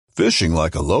Fishing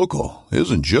like a local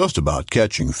isn't just about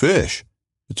catching fish.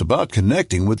 It's about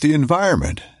connecting with the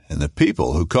environment and the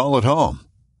people who call it home.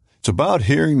 It's about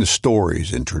hearing the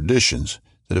stories and traditions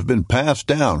that have been passed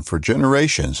down for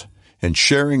generations and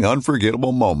sharing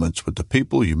unforgettable moments with the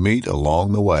people you meet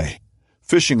along the way.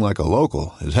 Fishing like a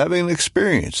local is having an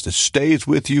experience that stays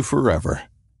with you forever.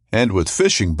 And with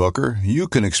Fishing Booker, you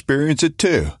can experience it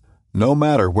too, no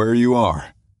matter where you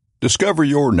are. Discover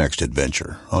your next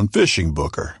adventure on Fishing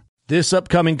Booker. This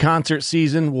upcoming concert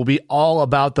season will be all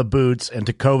about the boots, and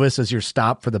Tecovas is your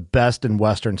stop for the best in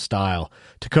Western style.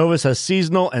 Tecovas has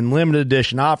seasonal and limited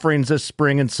edition offerings this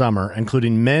spring and summer,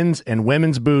 including men's and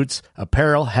women's boots,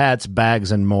 apparel, hats,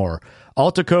 bags, and more.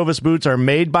 All Tecovas boots are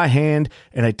made by hand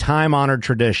in a time-honored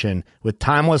tradition with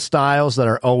timeless styles that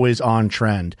are always on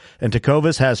trend. And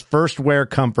Tecovas has first wear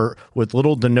comfort with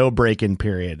little to no break-in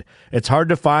period. It's hard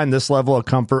to find this level of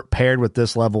comfort paired with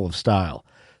this level of style.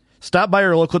 Stop by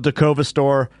your local Tecovas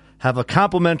store, have a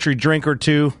complimentary drink or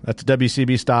two, that's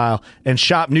WCB style, and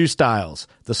shop new styles.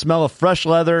 The smell of fresh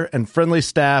leather and friendly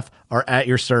staff are at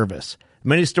your service.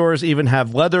 Many stores even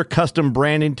have leather custom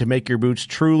branding to make your boots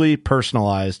truly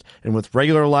personalized. And with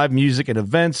regular live music and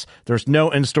events, there's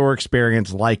no in-store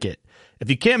experience like it.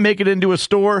 If you can't make it into a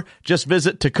store, just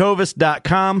visit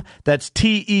tecovas.com. That's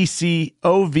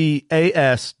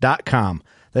TECOVAS.com.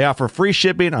 They offer free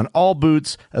shipping on all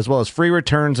boots, as well as free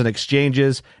returns and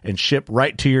exchanges, and ship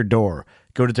right to your door.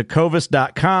 Go to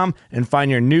tecovas.com and find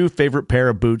your new favorite pair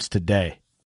of boots today.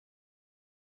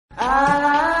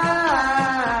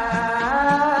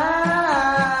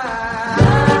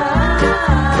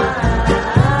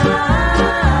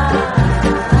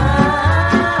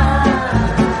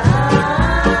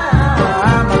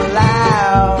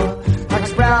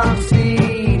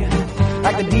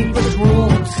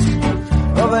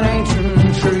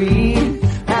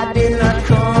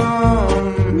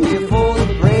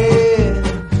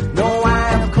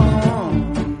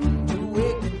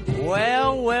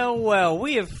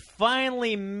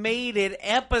 Finally made it,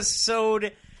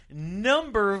 episode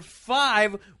number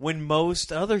 5, when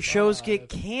most other shows get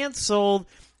canceled.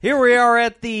 Here we are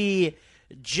at the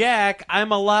Jack,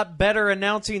 I'm a lot better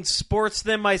announcing sports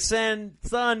than my son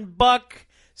Buck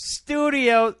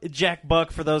studio. Jack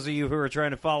Buck, for those of you who are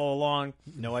trying to follow along.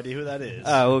 No idea who that is.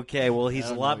 Oh, okay, well, he's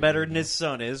a lot better than his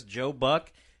son is. Joe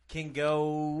Buck can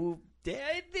go,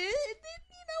 it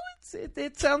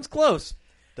sounds close.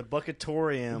 The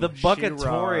Buckatorium. The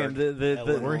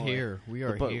Buckatorium. We're here. We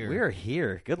are here. We are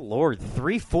here. Good Lord.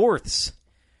 3/4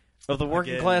 of the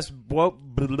working class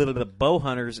bow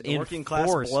hunters in working class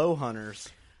blow hunters.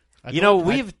 I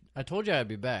told you I'd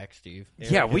be back, Steve.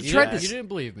 Yeah, we tried to. You didn't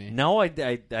believe me. No,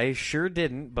 I sure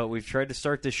didn't. But we've tried to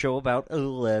start this show about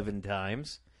 11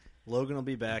 times. Logan will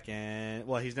be back in.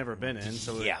 Well, he's never been in,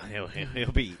 so yeah, he'll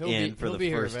be in for the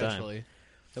first time.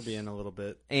 He'll be in a little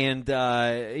bit. And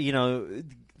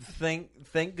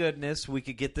thank goodness we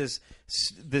could get this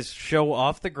show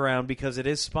off the ground, because it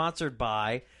is sponsored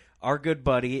by our good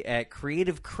buddy at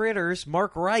Creative Critters,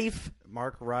 Mark Reif.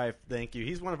 Mark Reif, thank you.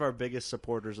 He's one of our biggest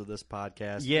supporters of this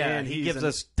podcast. Yeah, and he gives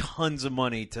us tons of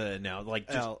money to now,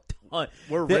 like just ton.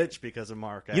 We're rich because of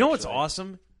Mark. Actually. You know what's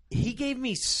awesome? He gave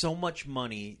me so much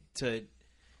money to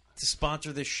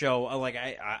sponsor this show. Like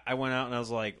I went out and I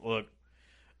was like, look,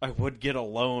 I would get a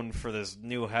loan for this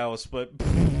new house, but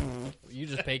you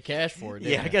just paid cash for it.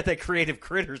 Yeah, I got that Creative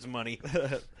Critters money.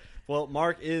 Well,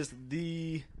 Mark is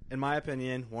in my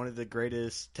opinion, one of the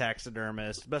greatest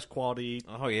taxidermists, best quality.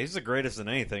 Oh yeah, he's the greatest in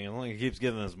anything. As long as he keeps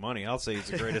giving us money, I'll say he's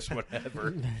the greatest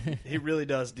whatever. He really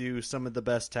does do some of the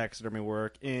best taxidermy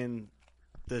work in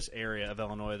this area of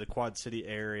Illinois, the Quad City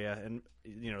area, and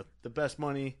the best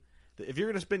money. If you're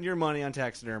going to spend your money on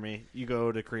taxidermy, you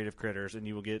go to Creative Critters, and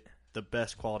you will get the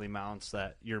best quality mounts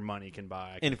that your money can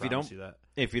buy. And if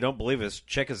you don't believe us,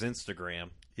 check his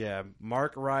Instagram. Yeah,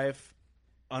 Mark Reif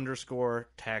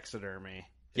 _taxidermy.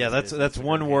 Yeah, that's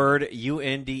one word.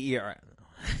 UNDER.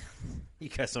 You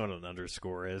guys know what an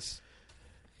underscore is.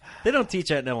 They don't teach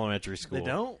that in elementary school. They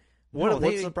don't.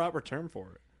 What's the proper term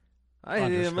for it?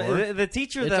 The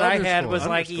teacher that I had was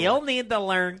like, you'll need to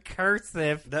learn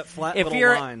cursive that flat if little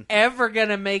you're line. ever going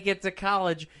to make it to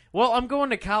college. Well, I'm going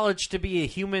to college to be a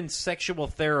human sexual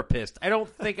therapist. I don't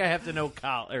think I have to know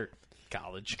college.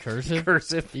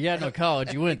 Cursive? You got no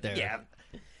college. You went there. Yeah.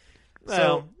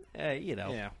 So,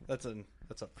 Yeah, that's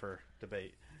up for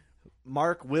debate.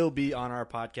 Mark will be on our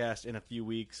podcast in a few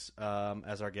weeks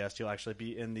as our guest. He'll actually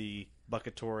be in the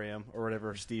Buckatorium or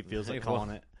whatever Steve feels like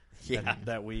calling it. Yeah,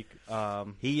 that week.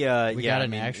 We got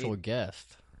an actual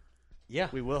guest. Yeah,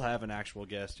 we will have an actual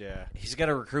guest. Yeah, he's got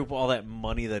to recoup all that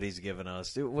money that he's given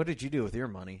us. Dude, what did you do with your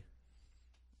money?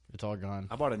 It's all gone.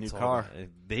 I bought a new car.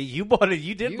 You bought it.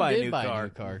 You did buy a new buy car. A new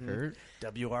car, Kurt.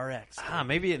 WRX.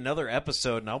 Maybe another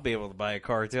episode, and I'll be able to buy a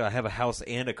car too. I have a house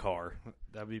and a car.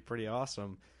 That'd be pretty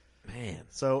awesome, man.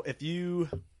 So if you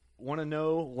want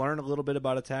to learn a little bit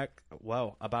about about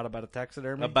a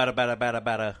taxidermy, about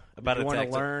you want to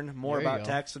learn more about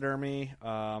taxidermy,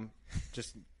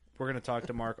 we're going to talk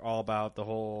to Mark all about the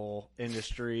whole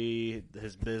industry,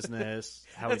 his business,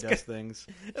 how he does things.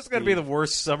 That's going to be the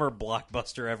worst summer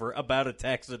blockbuster ever. About a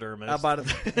taxidermist. About a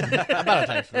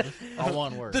taxidermist. All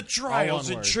one word. The trials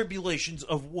and tribulations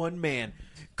of one man.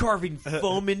 Carving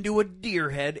foam into a deer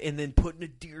head and then putting a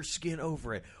deer skin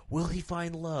over it. Will he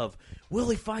find love? Will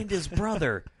he find his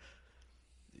brother?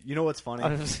 You know what's funny?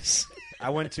 I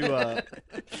went to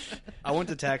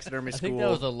taxidermy school. I think that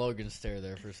was a Logan stare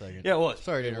there for a second. Yeah, it was.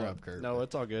 Sorry to interrupt, Kurt. No,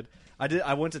 it's all good.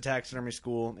 I went to taxidermy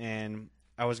school, and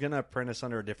I was going to apprentice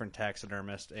under a different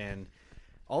taxidermist, and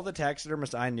all the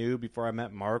taxidermists I knew before I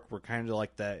met Mark were kind of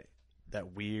like that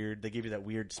weird. They gave you that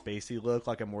weird spacey look,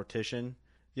 like a mortician.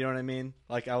 You know what I mean?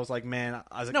 Like, I was like, man.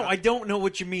 I don't know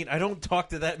what you mean. I don't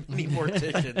talk to that many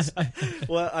morticians.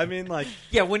 Well, I mean, like.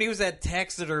 Yeah, when he was at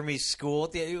taxidermy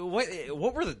school,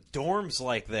 what were the dorms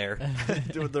like there?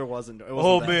 Dude, there wasn't.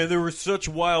 Man, there were such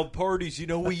wild parties. You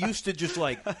know, we used to just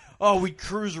we'd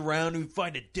cruise around and we'd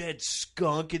find a dead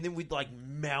skunk and then we'd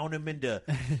mount him into,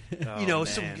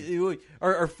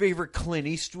 our favorite Clint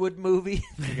Eastwood movie.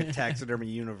 Like a taxidermy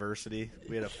university.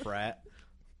 We had a frat.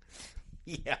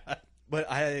 Yeah. But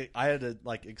I had to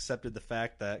accepted the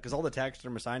fact that because all the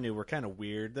taxidermists I knew were kind of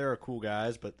weird. They were cool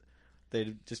guys, but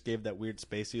they just gave that weird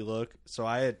spacey look. So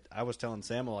I was telling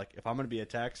Samuel if I'm going to be a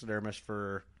taxidermist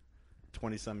for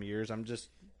 20 some years, I'm just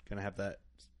going to have that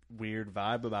weird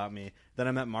vibe about me. Then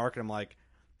I met Mark and I'm like,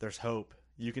 there's hope.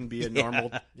 You can be a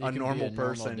normal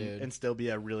person and still be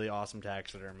a really awesome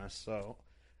taxidermist. So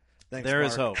thanks. There Mark.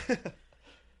 is hope.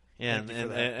 And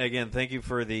again, thank you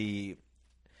for the.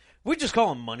 We just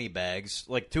call him money bags,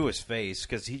 to his face,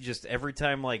 because he just every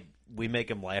time we make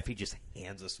him laugh, he just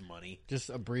hands us money. Just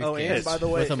a briefcase. Oh, and by the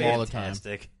way, with him all the time.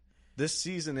 This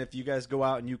season, if you guys go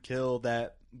out and you kill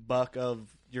that buck of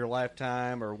your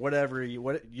lifetime or whatever,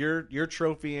 your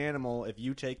trophy animal, if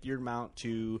you take your mount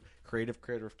to Creative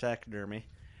Critter Taxidermy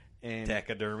and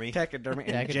Taxidermy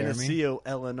in Geneseo,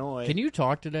 Illinois. Can you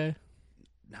talk today?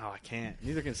 No, I can't.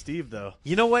 Neither can Steve, though.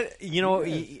 You know what?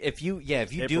 If you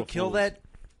do kill Fools.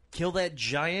 Kill that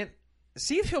giant.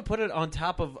 See if he'll put it on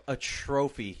top of a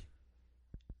trophy.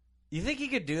 You think he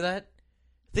could do that?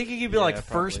 Think he could be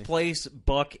first place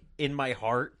buck in my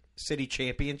heart city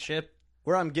championship?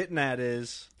 Where I'm getting at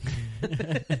is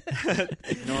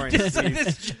ignoring just Steve.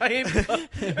 this giant buck,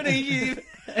 and he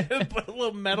put a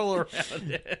little metal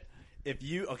around it.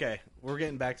 We're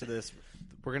getting back to this.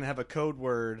 We're gonna have a code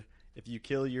word. If you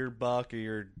kill your buck or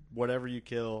your whatever you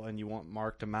kill, and you want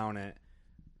Mark to mount it.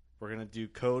 We're going to do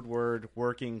code word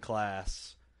working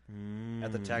class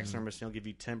at the taxidermist. He'll give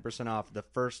you 10% off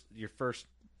your first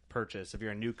purchase. If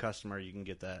you're a new customer, you can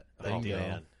get that deal.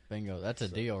 Man. Bingo. That's a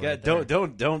deal. Yeah,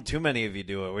 don't too many of you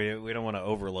do it. We don't want to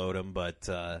overload them, but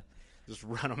just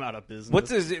run them out of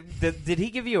business. Did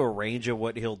he give you a range of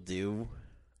what he'll do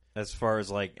as far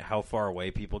as how far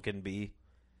away people can be?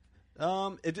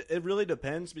 It really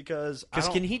depends because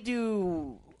can he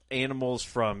do animals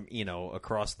from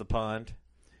across the pond?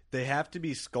 They have to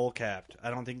be skull capped. I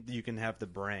don't think you can have the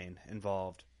brain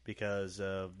involved because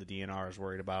of the DNR is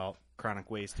worried about chronic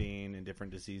wasting and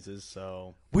different diseases.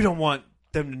 So we don't want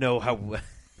them to know how.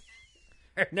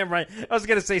 Never mind. I was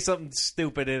going to say something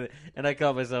stupid, and I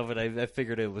caught myself, and I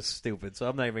figured it was stupid, so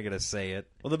I'm not even going to say it.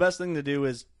 Well, the best thing to do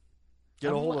is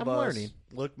get a hold of us. Learning.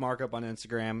 Look Mark up on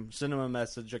Instagram. Send him a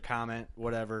message, a comment,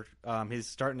 whatever. He's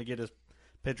starting to get his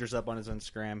pictures up on his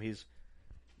Instagram. He's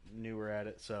newer at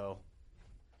it, so.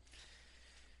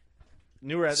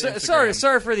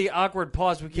 Sorry for the awkward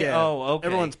pause. We can't. Yeah. Oh, okay.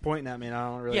 Everyone's pointing at me, and I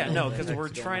don't really. Yeah, know no, because we're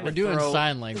trying to. We're doing throw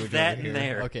sign language that over here. in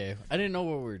there. Okay, I didn't know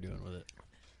what we were doing with it.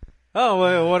 Oh,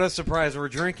 well, what a surprise! We're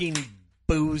drinking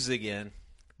booze again.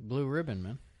 Blue Ribbon,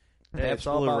 man. It's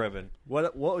Blue all about Ribbon.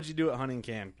 What would you do at hunting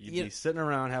camp? You'd be sitting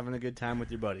around having a good time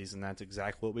with your buddies, and that's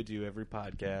exactly what we do every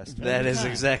podcast. That is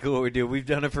exactly what we do. We've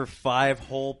done it for 5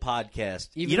 whole podcasts.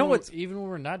 Even when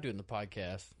we're not doing the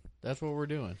podcast, that's what we're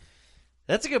doing.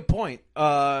 That's a good point.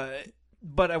 But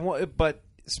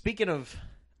speaking of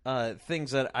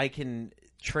things that I can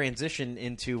transition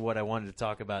into what I wanted to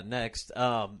talk about next,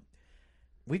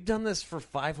 we've done this for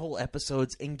 5 whole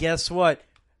episodes, and guess what?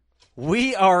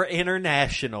 We are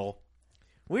international.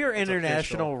 We are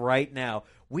international right now.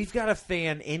 We've got a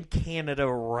fan in Canada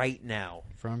right now.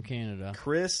 From Canada.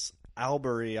 Chris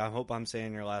Albury. I hope I'm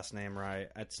saying your last name right.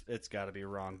 It's got to be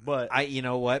wrong, but You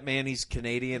know what, man? He's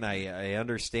Canadian. I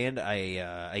understand.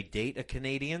 I date a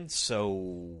Canadian,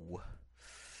 so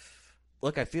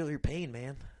look, I feel your pain,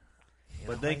 man.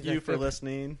 But thank you for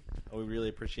listening. We really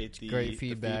appreciate the great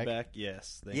feedback. The feedback.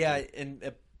 Yes. Thank Yeah, you. and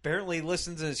apparently he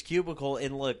listens in his cubicle.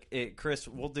 And look, Chris,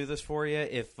 we'll do this for you.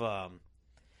 If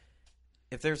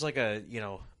there's like a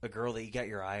girl that you got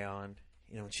your eye on,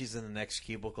 and she's in the next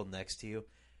cubicle next to you,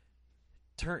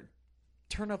 turn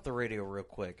up the radio real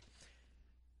quick.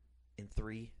 In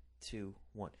 3, 2,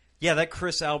 1. Yeah, that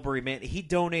Chris Albury, man, he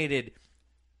donated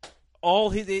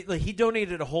he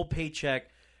donated a whole paycheck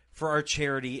for our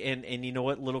charity, and you know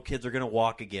what? Little kids are going to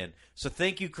walk again. So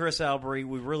thank you, Chris Albury.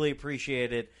 We really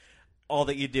appreciate it, all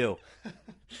that you do.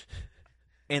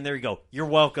 And there you go. You're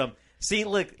welcome. See,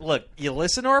 look, you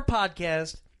listen to our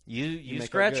podcast, you make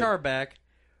scratch it good. our back.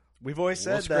 We've always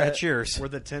said We'll scratch that yours. we're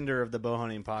the Tinder of the bow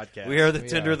hunting podcast. We are the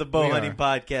Tinder of the Bow We Hunting are.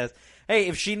 Podcast. Hey,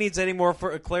 if she needs any more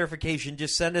for clarification,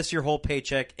 just send us your whole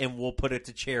paycheck and we'll put it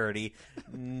to charity.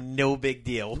 No big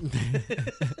deal.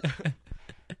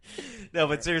 No,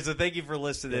 but seriously, thank you for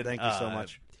listening. Yeah, thank you so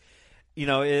much.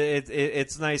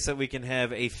 It's nice that we can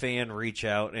have a fan reach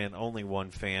out, and only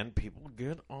one fan. People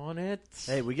get on it.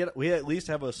 Hey, we at least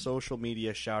have a social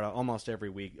media shout out almost every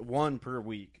week, one per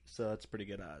week. So that's pretty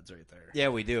good odds right there. Yeah,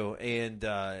 we do, and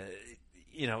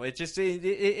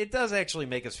it does actually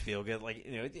make us feel good. Like,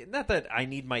 not that I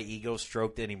need my ego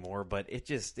stroked anymore, but it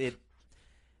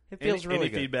feels really Any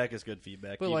good. feedback is good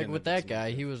feedback. But even like if with it's that not guy,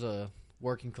 good. he was a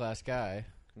working class guy.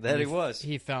 That he was.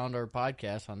 He found our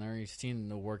podcast on there. He's seen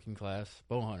the working class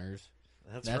bow hunters.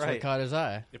 That's That's right. what caught his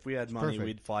eye. If we had money, perfect.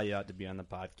 we'd fly you out to be on the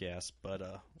podcast. But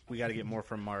we got to get more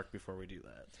from Mark before we do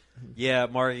that. Yeah,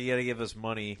 Mark, you got to give us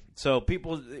money. So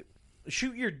people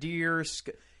shoot your deer.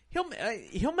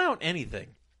 He'll mount anything.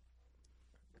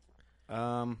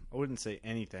 I wouldn't say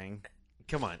anything.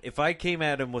 Come on, if I came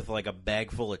at him with like a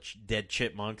bag full of dead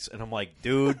chipmunks, and I'm like,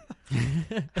 dude,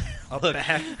 look,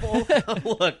 bag full.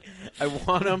 Look, I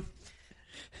want him.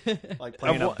 Like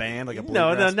playing I a wa- band, like a no,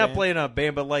 bluegrass not band? playing a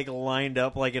band, but like lined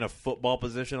up like in a football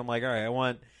position. I'm like, all right,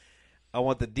 I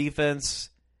want the defense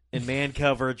and man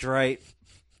coverage, right?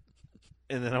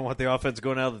 And then I want the offense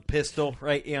going out of the pistol,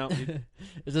 right?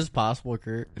 Is this possible,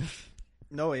 Kurt?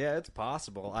 No, yeah, it's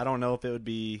possible. I don't know if it would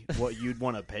be what you'd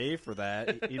want to pay for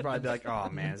that. You'd probably be like, "Oh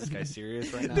man, is this guy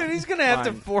serious right now?" Dude, he's gonna have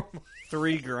to Fine. form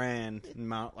 $3,000 and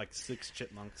mount like 6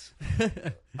 chipmunks.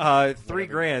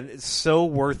 $3,000. It's so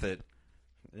worth it.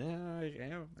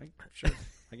 Sure,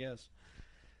 I guess.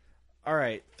 All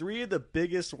right, 3 of the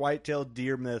biggest whitetail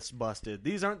deer myths busted.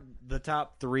 These aren't the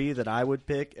top 3 that I would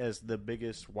pick as the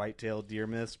biggest whitetail deer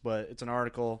myths, but it's an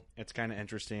article. It's kind of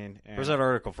interesting. And Where's that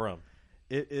article from?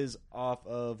 It is off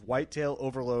of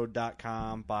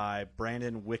whitetailoverload.com by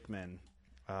Brandon Wickman.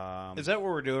 Is that what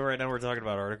we're doing right now? We're talking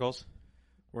about articles.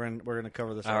 We're going to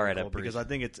cover this All right, article I appreciate because I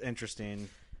think it's interesting.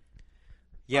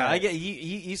 Yeah, All I right. get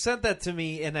you sent that to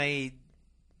me, and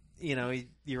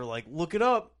you were like, look it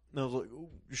up. And I was like,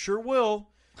 sure will,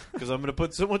 because I'm going to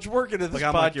put so much work into this Like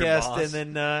I'm like your podcast. boss.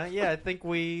 And then, I think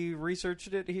we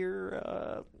researched it here.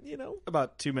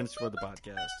 About 2 minutes before the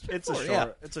podcast. It's a Sure, short. yeah.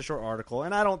 It's a short article,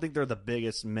 and I don't think they're the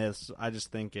biggest myths. I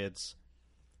just think it's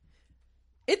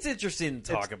interesting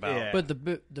to talk It's- about. yeah. But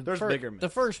the There's bigger myths. The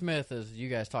first myth is you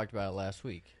guys talked about it last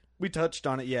week. we touched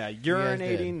on it. Yeah, guys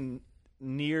urinating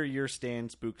near your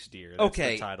stand spooks deer. That's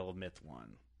Okay. the title of myth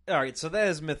 1. All right, so that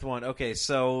is myth 1. Okay,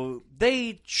 so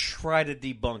they try to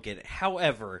debunk it.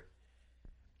 However,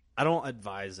 I don't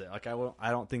advise it. Like I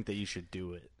don't think that you should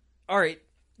do it. all right,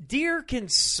 deer can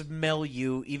smell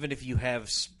you even if you have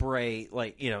spray,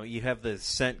 like, you have the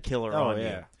scent killer on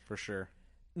you. for sure.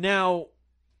 Now,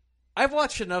 I've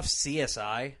watched enough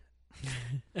CSI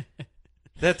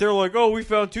that they're like, oh, we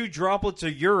found 2 droplets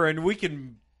of urine. We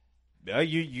can,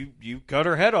 you cut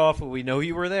her head off, and we know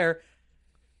you were there.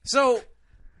 So,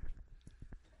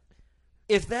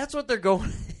 if that's what they're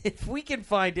going, if we can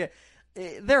find it,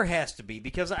 there has to be,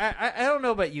 because I don't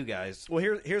know about you guys. Well,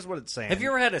 here's what it's saying. Have you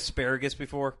ever had asparagus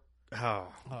before? Oh,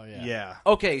 Oh yeah. yeah.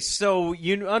 Okay, so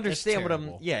you understand what I'm.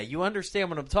 terrible. Yeah, you understand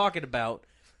what I'm talking about.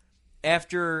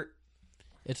 After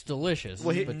It's delicious.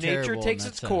 Well, but nature terrible takes in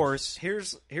that its sense. course,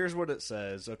 Here's what it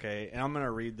says. Okay, and I'm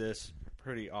gonna read this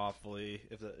pretty awfully,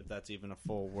 if that's even a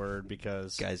full word,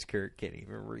 because guys, Kurt can't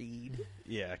even read.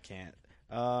 yeah, I can't.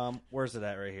 Where's it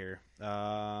at right here?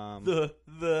 The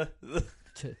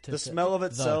The smell of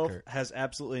itself Kurt. has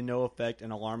absolutely no effect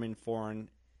in alarming foreign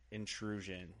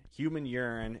intrusion. Human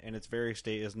urine in its very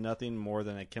state is nothing more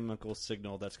than a chemical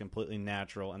signal that's completely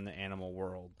natural in the animal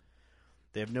world.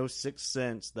 They have no sixth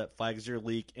sense that flags your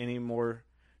leak any more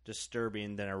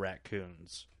disturbing than a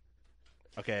raccoon's.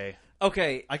 Okay,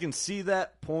 Okay, I can see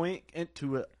that point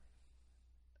into it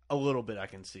a little bit. I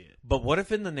can see it. but what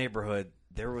if in the neighborhood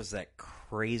there was that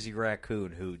crazy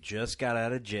raccoon who just got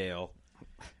out of jail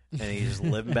and he's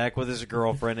living back with his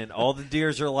girlfriend, and all the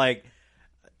deers are like,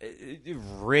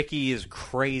 Ricky is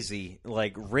crazy.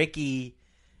 Like, Ricky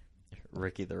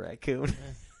the raccoon.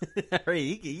 All right,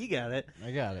 you got it.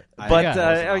 I got it. But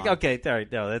it. okay, all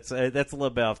right, no, that's a little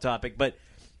bit off topic, but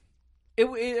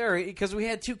because we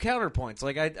had two counterpoints.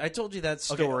 Like I told you that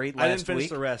story I didn't last finish week.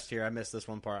 the rest here. I missed this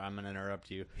one part. I'm going to interrupt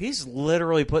you. He's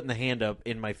literally putting the hand up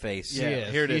in my face. Yeah,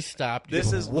 Yes, here it he is. stopped.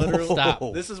 This you. is literally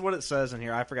Stop. This is what it says in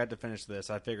here. I forgot to finish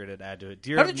this. I figured it'd add to it.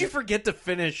 Dear How did you forget to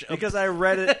finish? Because I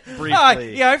read it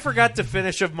briefly. I forgot to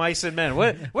finish of Mice and Men.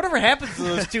 Whatever happens to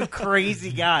those two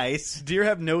crazy guys? Deer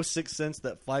have no sixth sense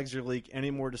that flags your leak any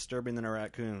more disturbing than a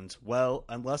raccoon's. Well,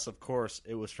 unless, of course,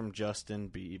 it was from Justin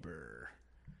Bieber.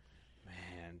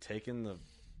 Man, taking the...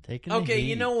 Taking the Okay, heat.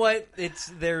 you know what?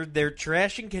 They're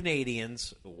trashing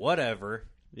Canadians. Whatever.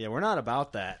 Yeah, we're not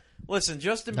about that. Listen,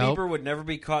 Justin Nope. Bieber would never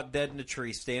be caught dead in a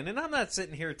tree stand, and I'm not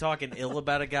sitting here talking ill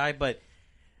about a guy, but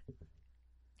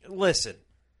listen.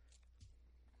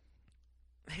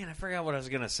 Man, I forgot what I was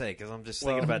going to say because I'm just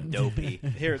thinking about Dopey.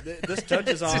 Here, this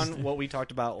touches on what we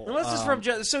talked about. Unless it's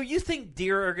from so you think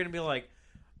deer are going to be like,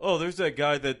 oh, there's that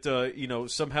guy that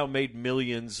somehow made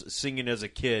millions singing as a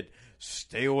kid.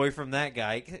 Stay away from that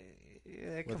guy.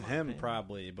 Yeah, with come on, him man.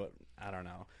 probably, but I don't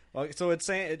know. Well, so it's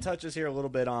saying it touches here a little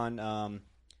bit on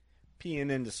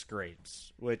peeing into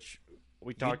scrapes, which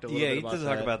we talked a little Yeah, bit he about. does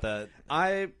talk about that.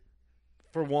 I,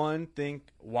 for one, think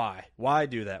why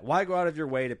do that? Why go out of your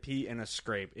way to pee in a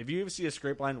scrape? If you see a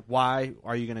scrape line, why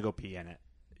are you going to go pee in it?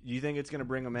 You think it's going to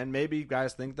bring them in? Maybe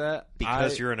guys think that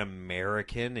Because you're an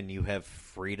American and you have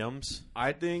freedoms.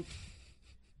 I think.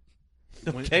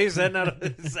 Okay, is that not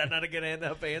a good end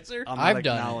up answer? I'm not I've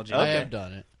done it. acknowledging I Okay. have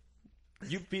done it.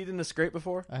 You peed in a scrape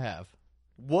before? I have.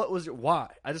 What was your why?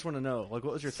 I just want to know. Like,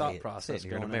 what was your Say thought it. process? Say it.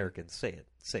 You're an going in? American. Say it.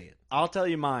 Say it. I'll tell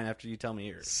you mine after you tell me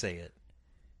yours. Say it.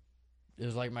 It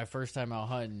was like my first time out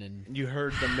hunting, and You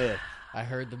heard the myth I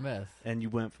heard the myth. and you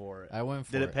went for it. I went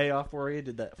for Did it. it pay off for you?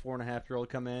 Did that 4.5-year-old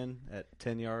come in at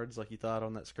 10 yards like you thought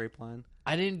on that scrape line?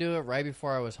 I didn't do it right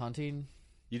before I was hunting.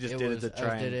 You just It did was, it to I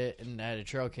try did and... it, and I had a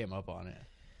trail came up on it.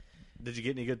 Did you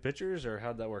get any good pictures, or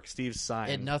how'd that work? Steve's sign.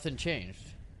 And nothing changed.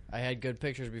 I had good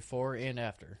pictures before and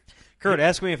after. Kurt,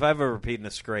 ask me if I've ever peed in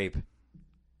a scrape.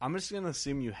 I'm just going to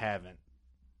assume you haven't.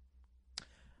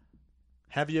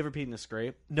 Have you ever peed in a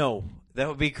scrape? No, that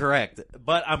would be correct.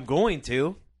 But I'm going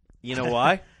to. You know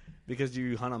why? Because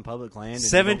you hunt on public land? And you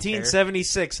don't care?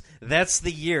 1776. That's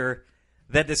the year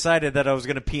that decided that I was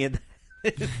going to pee in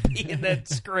that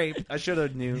scrape. I should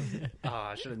have knew.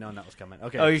 I should have known that was coming.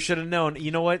 Okay. Oh, you should have known.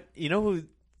 You know what? You know who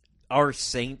our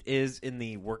saint is in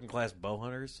the working class bow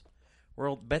hunters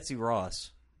world? Betsy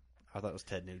Ross. I thought it was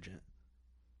Ted Nugent.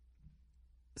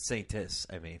 Saintess,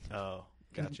 I mean. Oh,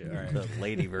 gotcha. All right. The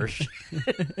lady version.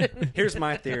 Here's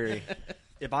my theory.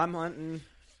 If I'm hunting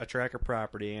a tracker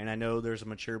property and I know there's a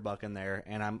mature buck in there,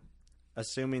 and I'm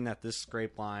assuming that this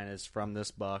scrape line is from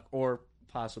this buck or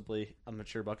possibly a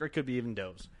mature buck, or it could be even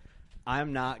does,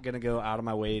 I'm not going to go out of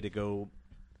my way to go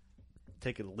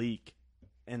take a leak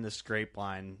in the scrape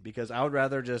line because I would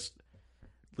rather just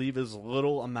leave as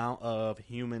little amount of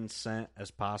human scent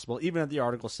as possible. Even if the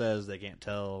article says they can't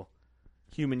tell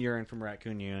human urine from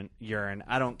raccoon urine,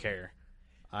 I don't care.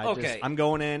 I'm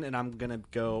going in and I'm going to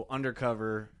go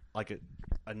undercover like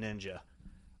a ninja.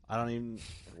 I don't even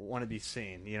want to be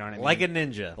seen. You know what I mean? Like a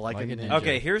ninja. Like a ninja.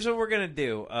 Okay, here's what we're going to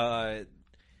do.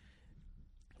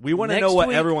 We want to next know what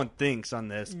week- everyone thinks on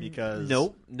this because...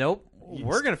 Nope.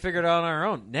 We're going to figure it out on our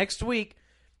own. Next week,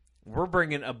 we're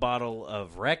bringing a bottle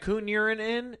of raccoon urine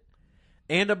in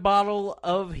and a bottle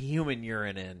of human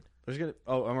urine in. and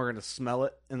we're going to smell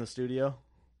it in the studio?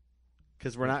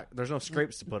 Because there's no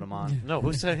scrapes to put them on. No,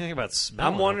 who said anything about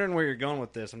smelling? I'm wondering where you're going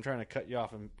with this. I'm trying to cut you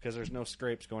off because there's no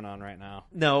scrapes going on right now.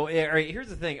 No, all right, here's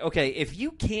the thing. Okay, if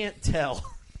you can't tell...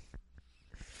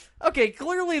 Okay,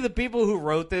 clearly the people who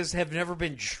wrote this have never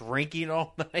been drinking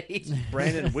all night.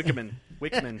 Brandon Wickman.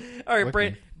 All right,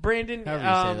 Wickman. Brandon, However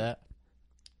you say that.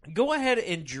 go ahead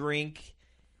and drink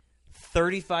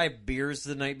 35 beers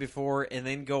the night before and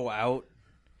then go out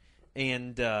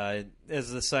and,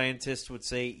 as the scientist would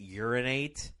say,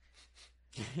 urinate.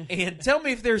 And tell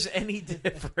me if there's any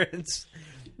difference,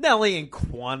 not only in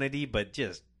quantity, but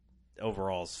just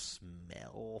overall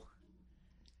smell.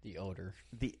 The odor.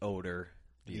 The odor.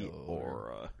 The odor.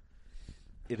 aura.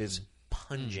 It is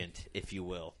pungent, if you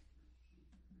will.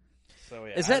 So,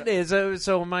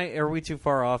 yeah, Are we too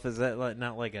far off? Is that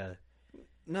not like a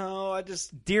No, I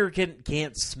just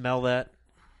can't smell that.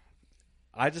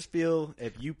 feel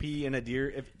if you pee in a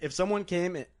deer, if someone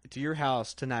came to your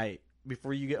house tonight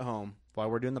before you get home while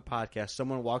we're doing the podcast,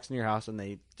 someone walks in your house and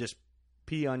they just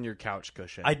pee on your couch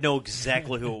cushion. I'd know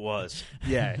exactly who it was.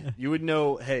 Yeah, you would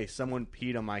know. Hey, someone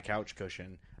peed on my couch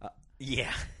cushion.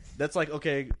 Yeah. That's like,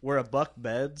 okay, where a buck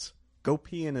beds, go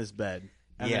pee in his bed,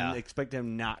 and Yeah. then expect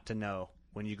him not to know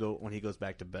when he goes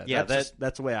back to bed. Yeah, that's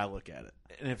the way I look at it.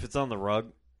 And if it's on the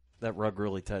rug, that rug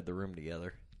really tied the room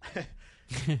together.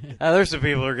 There's some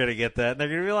people who are going to get that, and they're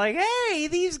going to be like, hey,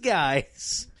 these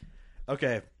guys.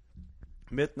 Okay,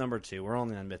 myth number 2. We're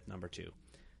only on myth number 2.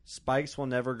 Spikes will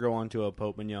never grow onto a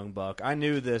Pope and Young buck. I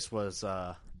knew this was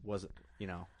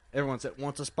everyone said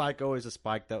once a spike, always a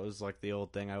spike. That was like the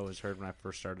old thing I always heard when I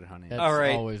first started hunting. That's All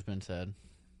right. always been said.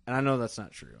 And I know that's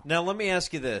not true. Now, let me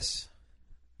ask you this.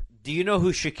 Do you know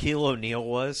who Shaquille O'Neal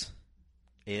was?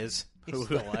 Is? He's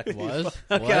still active. Was?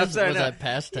 Okay, I'm was sorry, no. that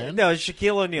past tense? No,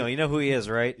 Shaquille O'Neal. You know who he is,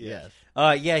 right? Yes.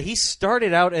 Yeah, he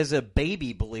started out as a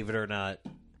baby, believe it or not.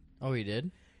 Oh, he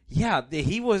did? Yeah,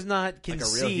 he was not a real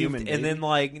conceived, human and then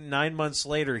baby? 9 months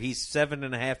later, he's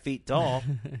 7.5 feet tall.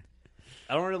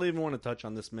 I don't really even want to touch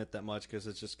on this myth that much because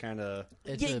it's just kind of.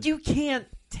 You can't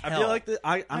tell. I feel like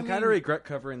I'm kind of regret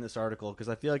covering this article because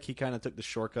I feel like he kind of took the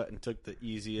shortcut and took the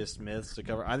easiest myths to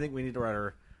cover. I think we need to write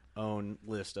our own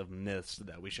list of myths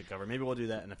that we should cover. Maybe we'll do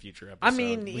that in a future episode. I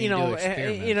mean, We do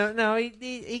experiments. no,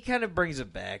 he kind of brings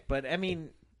it back, but I mean,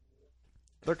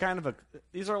 they're kind of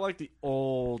these are like the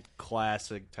old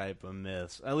classic type of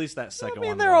myths. At least that second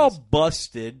one. they're was. all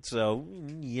busted, so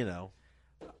you know.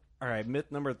 All right,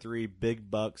 myth number 3: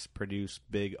 big bucks produce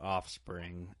big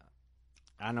offspring.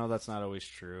 I know that's not always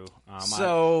true.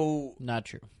 So Not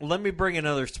true. let me bring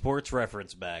another sports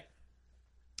reference back.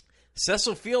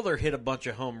 Cecil Fielder hit a bunch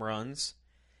of home runs.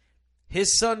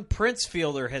 His son Prince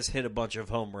Fielder has hit a bunch of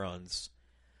home runs.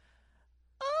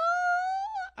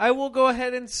 I will go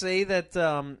ahead and say that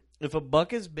if a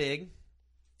buck is big,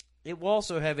 it will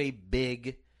also have a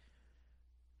big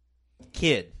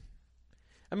kid.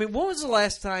 I mean, when was the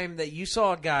last time that you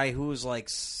saw a guy who was like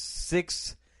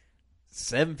 6,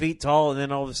 7 feet tall, and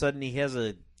then all of a sudden he has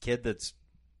a kid that's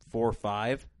 4 or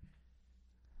 5?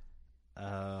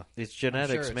 It's I'm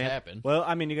genetics, sure it's man. happened. Well,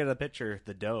 I mean, you got a picture.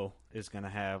 The doe is going to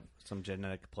have some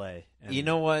genetic play. And You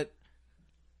know what?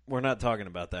 We're not talking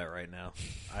about that right now.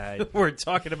 I We're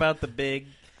talking about the big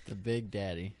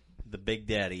daddy.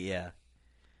 daddy, yeah.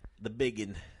 The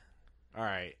biggin. all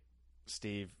right,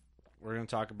 Steve. We're going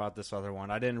to talk about this other one.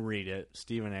 I didn't read it.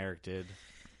 Steve and Eric did.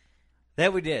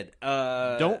 That we did.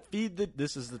 Don't feed the.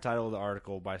 This is the title of the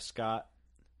article by Scott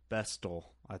Bestol.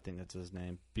 I think that's his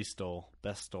name. Bestol.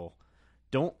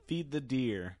 Don't feed the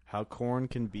deer. How corn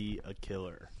can be a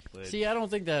killer. See, I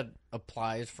don't think that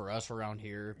applies for us around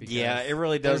here. Because Yeah, it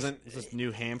really doesn't. Is this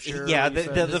New Hampshire? Yeah, you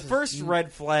said? the first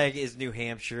red flag is New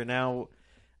Hampshire. Now,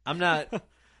 I'm not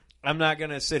going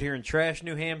to sit here and trash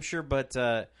New Hampshire, but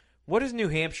what is New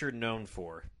Hampshire known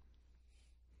for?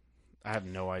 I have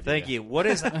no idea. Thank you. What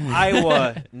is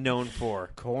Iowa known for?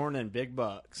 Corn and big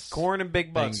bucks. Corn and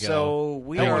big bucks. Bingo. So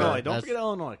we Illinois. are. Don't That's- forget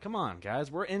Illinois. Come on,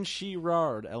 guys. We're in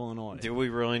Sherrard, Illinois. Do we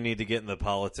really need to get in the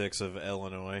politics of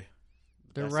Illinois?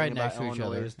 they're Best right thing next about to each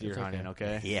Illinois other. is deer It's hunting.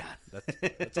 okay. Okay. Yeah.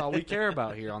 That's all we care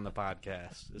about here on the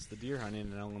podcast. Is the deer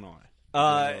hunting in Illinois.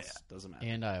 Uh, Everything else doesn't matter.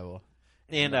 And Iowa.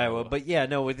 And Iowa. But yeah,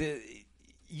 no,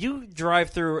 you drive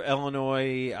through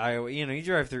Illinois, Iowa, you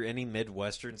drive through any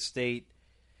Midwestern state,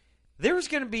 there's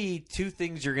going to be two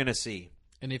things you're going to see.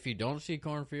 And if you don't see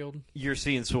cornfield, You're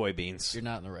seeing soybeans. you're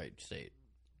not in the right state.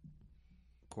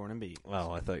 Corn and beef.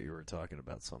 Well, I thought you were talking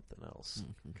about something else.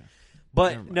 Okay.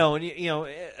 But Never mind. no,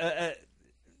 and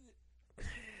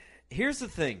here's the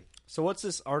thing. So what's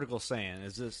this article saying?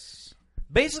 Is this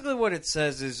Basically, what it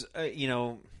says is,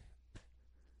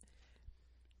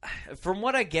 from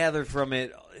what I gathered from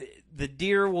it, the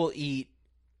deer will eat,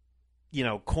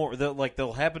 corn.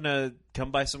 They'll happen to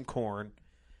come by some corn,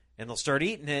 and they'll start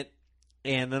eating it,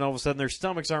 and then all of a sudden their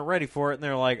stomachs aren't ready for it, and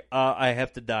they're like, I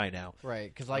have to die now.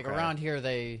 Right, because like Okay. around here,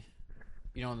 they,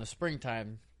 in the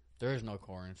springtime, there is no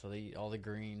corn, so they eat all the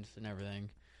greens and everything.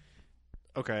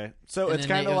 okay? So And it's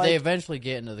then kind of they like eventually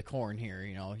get into the corn here.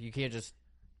 You can't just.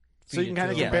 so feed you can it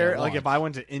kind of to them compare at it, like if once. I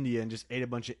went to India and just ate a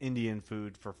bunch of Indian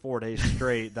food for 4 days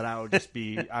straight, that I would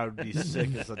be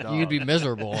sick as a dog. You'd be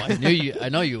miserable. I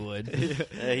know you would.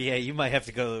 Yeah, you might have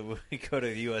to go to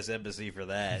the U.S. Embassy for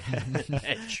that,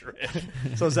 that trip.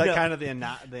 So is that No. kind of the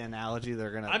analogy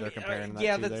they're comparing that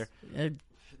yeah, to there?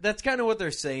 that's kind of what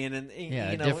they're saying, and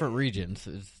Yeah, different regions.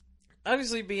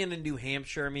 Obviously, being in New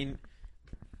Hampshire, I mean,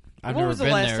 I've When never was the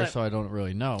been last there, time- so I don't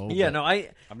really know. Yeah, but no, I've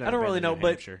I never don't been really to know, New but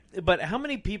Hampshire. how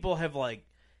many people have like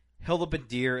held up a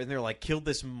deer and they're like killed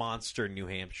this monster in New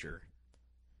Hampshire?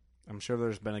 I'm sure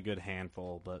there's been a good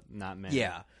handful, but not many.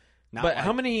 Yeah, Not but like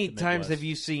how many the times Midwest. have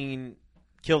you seen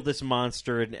killed this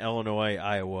monster in Illinois,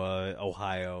 Iowa,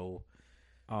 Ohio?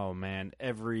 Oh man,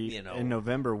 You know. in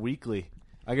November weekly,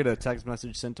 I get a text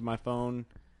message sent to my phone.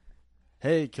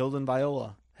 Hey, killed in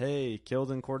Viola. Hey,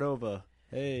 killed in Cordova.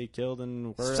 Hey, killed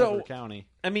in wherever So- county.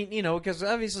 I mean, because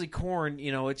obviously corn,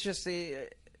 it's just and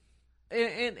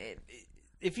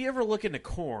if you ever look into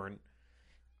corn,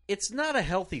 it's not a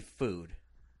healthy food.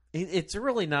 It's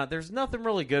really not. There's nothing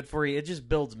really good for you. It just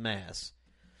builds mass.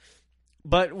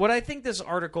 But what I think is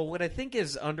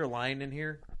underlying in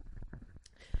here,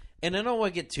 and I don't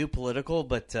want to get too political,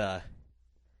 but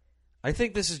I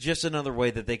think this is just another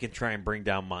way that they can try and bring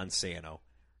down Monsanto.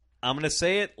 I'm going to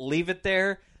say it, leave it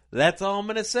there. That's all I'm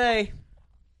going to say.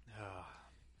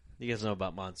 You guys know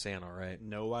about Monsanto, right?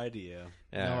 No idea.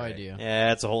 Yeah, No all right. idea. Yeah,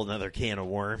 that's a whole nother can of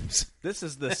worms. This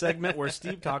is the segment where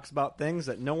Steve talks about things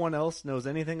that no one else knows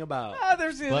anything about.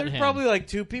 There's him. probably like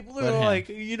two people that But are him. like,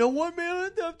 you know what, man?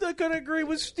 I'm not going to agree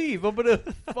with Steve. I'm going to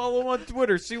follow him on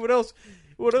Twitter, see what else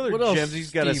gems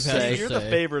he's got to Steve has say. to You're the say.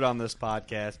 favorite on this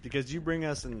podcast because you bring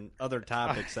us in other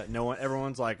topics that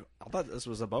everyone's like, I thought this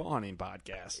was a bow hunting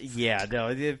podcast. Yeah, no,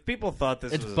 if people thought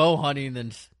this It's was bow hunting,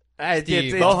 then Steve.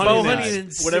 it's Bow bow hunting hunting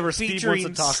is and whatever Steve featuring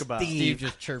wants to talk about. Steve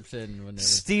just chirps in whenever.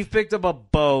 Steve picked up a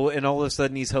bow, and all of a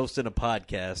sudden he's hosting a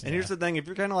podcast. And here's the thing: if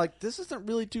you're kind of like, this isn't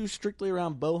really too strictly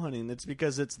around bow hunting, it's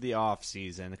because it's the off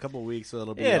season. A couple of weeks, so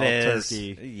it'll be it all is.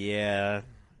 turkey. Yeah.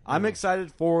 I'm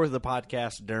excited for the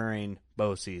podcast during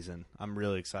bow season. I'm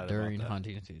really excited during about that.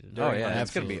 hunting season. Oh, yeah,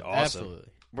 that's gonna be Absolutely. awesome. Absolutely.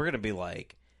 We're going to be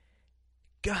like,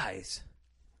 guys,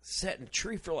 sat in a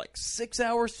tree for like 6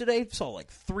 hours today, saw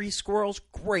like 3 squirrels.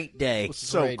 Great day.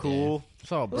 So Great cool. day.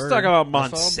 Saw a Let's bird. talk about I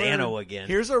saw a Monsanto bird. again.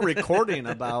 Here's a recording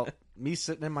about me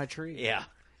sitting in my tree. Yeah.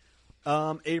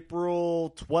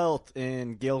 April 12th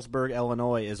in Galesburg,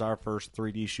 Illinois is our first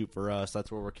 3D shoot for us.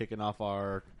 That's where we're kicking off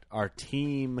our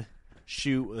team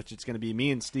shoot, which it's going to be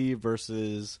me and Steve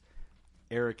versus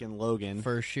Eric and Logan.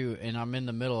 First shoot, and I'm in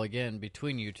the middle again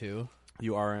between you two.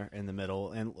 You are in the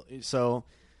middle. And so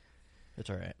It's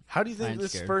all right. how do you I think ain't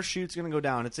this scared. first shoot's going to go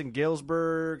down? It's in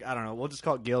Galesburg. I don't know. We'll just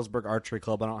call it Galesburg Archery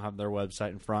Club. I don't have their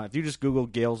website in front. If you just Google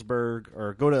Galesburg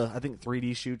or go to, I think,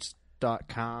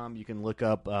 3dshoots.com, you can look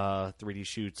up 3D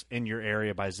shoots in your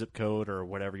area by zip code or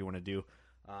whatever you want to do.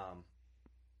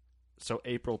 So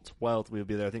April 12th, we'll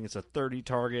be there. I think it's a 30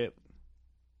 target,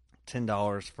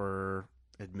 $10 for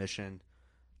admission.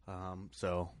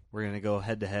 So we're going to go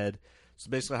head-to-head. So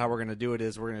basically how we're going to do it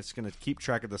is we're just going to keep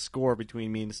track of the score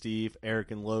between me and Steve, Eric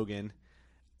and Logan,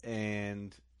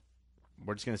 and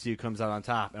we're just going to see who comes out on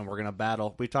top, and we're going to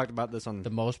battle. We talked about this on The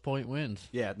most point wins.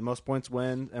 the most points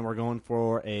win, and we're going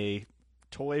for a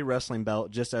toy wrestling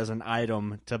belt just as an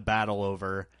item to battle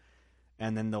over.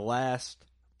 And then the last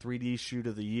 3D shoot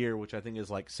of the year, which I think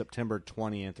is like September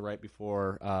 20th, right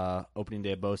before opening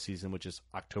day of bow season, which is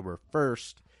October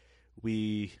 1st,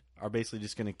 we are basically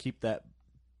just going to keep that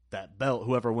belt.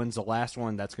 Whoever wins the last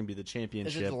one, that's going to be the Is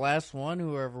championship. it the last one?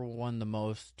 Whoever won the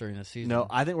most during the season? No,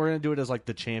 I think we're going to do it as like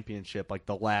the championship, like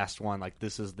the last one. Like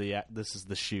this is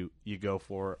the shoot you go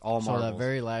for all So marbles. that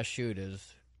very last shoot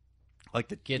is like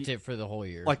the gets it for the whole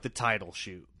year. like the title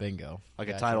shoot. Bingo. Like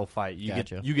Gotcha. a title fight.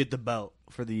 Gotcha. You get the belt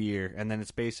for the year, and then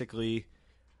it's basically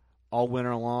all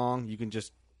winter long. You can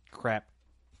just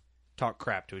talk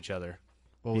crap to each other.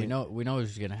 Well, we know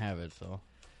who's gonna have it, so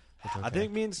it's okay. I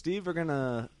think me and Steve are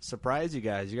gonna surprise you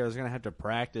guys. You guys are gonna have to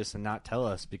practice and not tell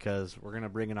us because we're gonna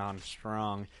bring it on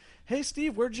strong. Hey,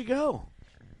 Steve, where'd you go?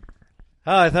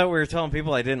 Oh, I thought we were telling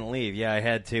people I didn't leave. Yeah, I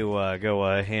had to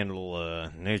go handle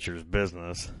nature's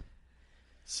business.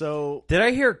 So Did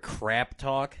I hear crap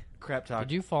talk? crap talk.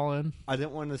 Did you fall in? I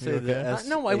didn't want to say You the okay? S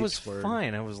No, I was H word.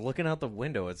 fine. I was looking out the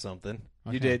window at something.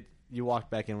 You did. You walked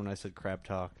back in when I said crap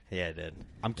talk. Yeah, I did.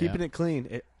 I'm keeping Yeah. it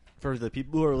clean. For the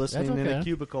people who are listening in a okay.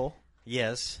 cubicle,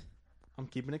 Yes. I'm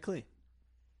keeping it clean.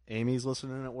 Amy's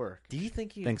listening at work. Do you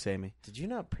think you... Thanks, Amy. Did you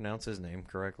not pronounce his name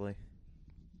correctly?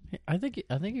 I think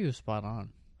he was spot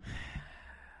on.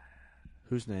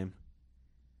 Whose name?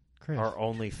 Chris. Our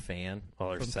only fan? Well,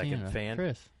 our from second Canada. fan?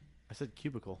 Chris. I said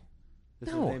cubicle. His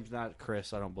No. name's not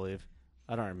Chris, I don't believe.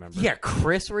 I don't remember. Yeah,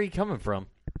 Chris, where are you coming from?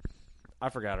 I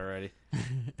forgot already.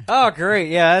 Oh, great.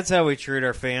 Yeah, that's how we treat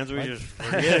our fans. We just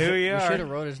forget who you We should have are.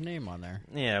 wrote his name on there.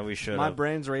 Yeah, we should My have.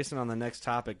 brain's racing on the next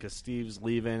topic because Steve's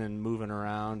leaving and moving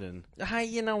around. And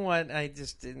You know what?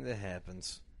 It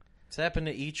happens. It's happened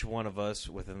to each one of us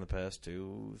within the past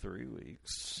 2-3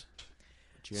 weeks.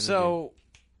 what you gonna So,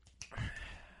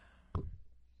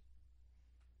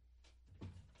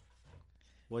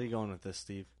 What are you going with this,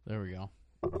 Steve? There we go.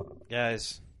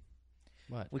 Guys,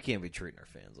 What? we can't be treating our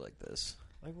fans like this.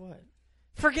 Like what?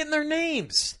 Forgetting their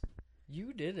names.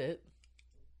 You did it.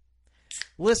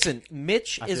 Listen,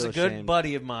 Mitch I is feel a good ashamed.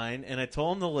 buddy of mine, and I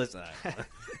told him to listen.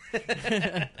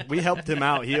 We helped him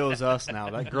out. He owes us now.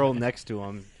 That girl next to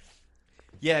him.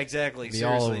 Yeah, exactly. Be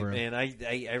all Seriously, over him. man.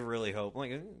 I really hope.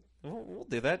 Like, we'll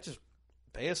do that. Just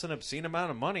pay us an obscene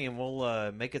amount of money, and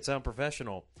we'll make it sound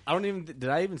professional. I don't even. Did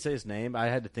I even say his name? I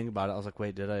had to think about it. I was like,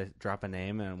 wait, did I drop a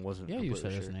name? And I wasn't. Yeah, you completely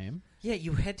said his sure. name. Yeah,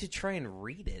 you had to try and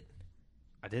read it.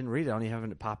 I didn't read it. I don't even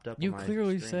have it popped up. You on my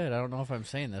clearly screen. said. I don't know if I'm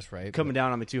saying this right. Coming but-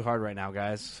 down on me too hard right now,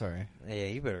 guys. Sorry. Yeah,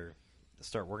 you better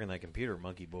start working that computer,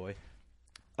 monkey boy.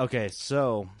 Okay,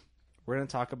 so we're gonna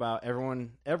talk about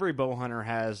everyone. Every bow hunter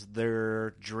has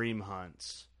their dream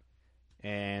hunts,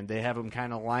 and they have them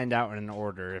kind of lined out in an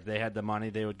order. If they had the money,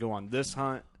 they would go on this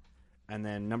hunt, and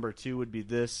then number 2 would be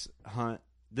this hunt,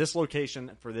 this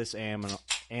location for this animal.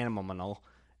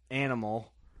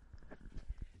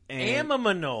 And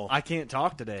Amamanol. I can't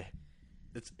talk today.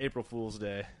 It's April Fool's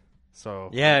Day, so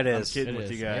Yeah, it I'm is. kidding It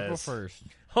with is you guys. April 1st.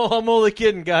 Oh, I'm only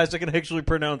kidding, guys. I can actually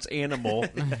pronounce animal.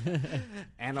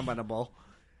 Animable.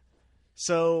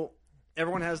 So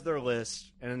everyone has their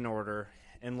list in an order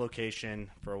and location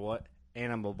for what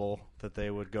animable that they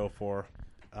would go for.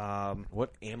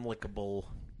 What amicable?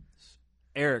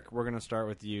 Eric, we're going to start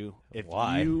with you.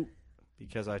 Why?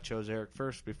 Because I chose Eric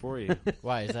first before you.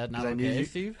 Why is that not I knew okay, you-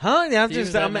 Steve? Huh? Steve,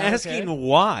 is that I'm not asking okay?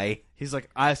 why. He's like,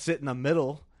 I sit in the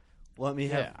middle. Let me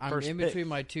have Yeah, I'm first in pick. between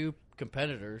my two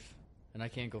competitors, and I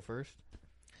can't go first.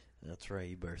 That's right.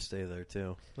 You better stay there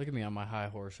too. Look at me on my high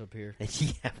horse up here,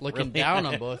 Yeah, looking really. down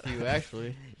on both of you.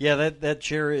 Actually, Yeah, that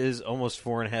chair is almost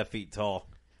 4.5 feet tall.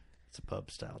 It's a pub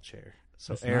style chair.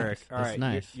 So That's Eric, nice. all That's right,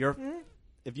 nice. you're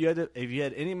if you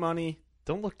had any money,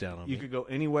 Don't look down on you me. could go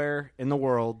anywhere in the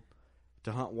world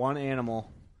to hunt one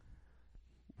animal.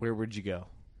 Where would you go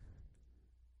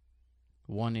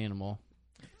one animal.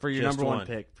 for your Just number one one.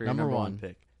 pick? For your Number number one. one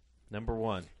pick, Number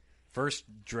 1. First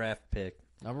draft pick.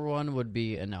 Number one would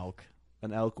be an elk.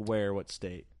 an elk. Where? What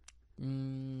state?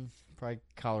 Probably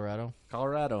Colorado.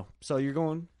 Colorado. So you're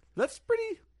going. That's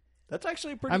pretty. That's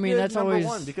actually a pretty. I mean, good that's number always-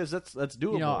 one because that's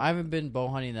doable. You know, I haven't been bow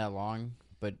hunting that long,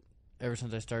 but ever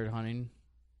since I started hunting,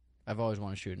 I've always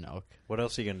wanted to shoot an elk. What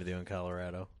else are you going to do in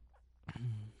Colorado?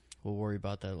 We'll worry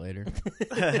about that later.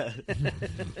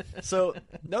 So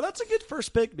no, that's a good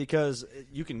first pick because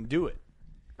you can do it.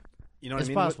 You know what It's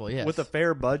I mean? possible, with, yes. With a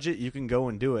fair budget, you can go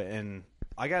and do it. And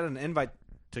I got an invite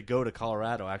to go to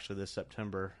Colorado actually this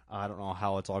September. I don't know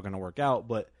how it's all going to work out,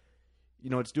 but you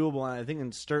know it's doable. And I think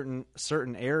in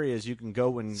certain areas you can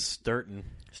go and. Sturton.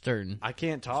 Stirring. I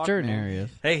can't talk. Stirring man. areas.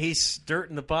 Hey, he's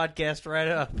stirting the podcast right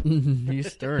up.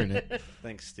 He's stirring it.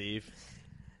 Thanks, Steve.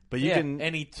 But you Yeah, can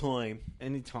anytime.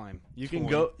 anytime you can Toy.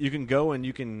 go. You can go and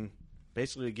you can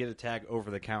basically get a tag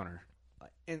over the counter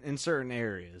in certain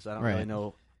areas. I don't really Right.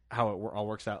 know how it all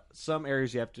works out. Some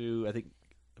areas you have to, I think,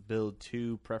 build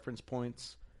 2 preference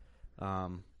points.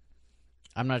 I'm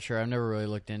not sure. I've never really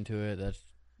looked into it. That's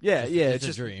Yeah, It's- yeah, it's it's a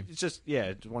just dream. It's just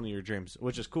it's one of your dreams,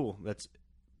 which is cool. That's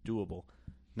doable.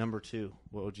 Number 2,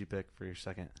 what would you pick for your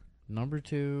second? number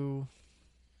 2.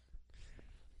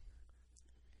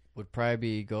 Would probably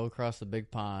be go across the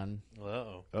big pond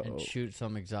Uh-oh. and shoot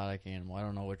some exotic animal. I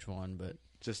don't know which one, but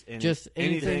Just just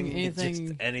anything.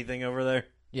 Just anything over there.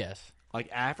 Yes. like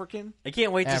African. I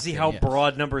can't wait to see how African, yes.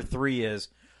 broad number 3 is.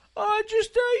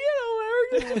 Just,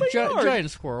 in my yard. Giant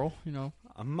squirrel. You know,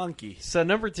 A monkey. So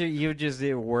number 2, you would just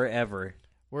do wherever.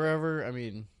 wherever. I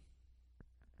mean,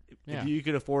 yeah. If you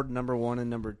could afford number 1 and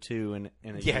number 2 in a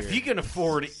Yeah, year, if you can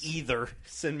afford either,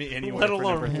 send me anywhere. let for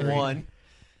alone number 3. one.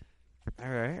 All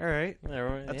right.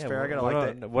 That's fair. I gotta what like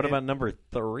about, that. What about number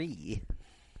 3?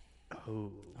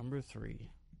 Oh, Number 3.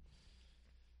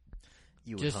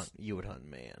 You Just- would hunt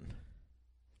man.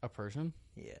 A person.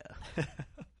 Yeah.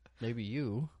 Maybe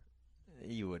you.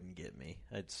 You wouldn't get me.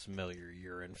 I'd smell your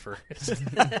urine first.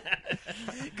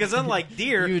 Because unlike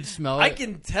deer, You'd smell I it.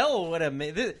 can tell what a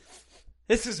man.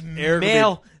 This is Eric would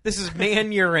male. This is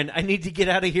man urine. I need to get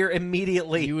out of here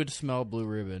immediately. You would smell blue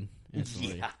ribbon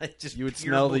instantly. yeah, just you would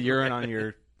pure smell the blue urine ribbon. on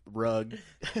your rug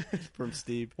from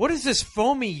Steve. What is this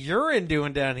foamy urine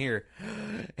doing down here?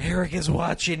 Eric is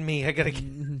watching me. I gotta.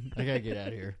 I gotta get out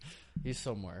of here. He's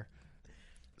somewhere.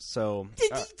 So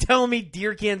Did you tell me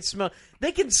deer can't smell?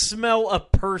 They can smell a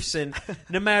person,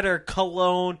 no matter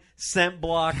cologne, scent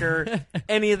blocker,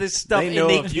 any of this stuff, they know and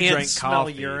they if you can't drink smell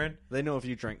coffee. urine. They know if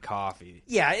you drink coffee.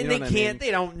 Yeah, You and know they what I can't. mean?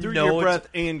 They don't Through know your it's- breath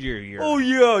and your urine. Oh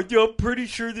yeah, I'm pretty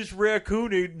sure this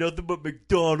raccoon ain't nothing but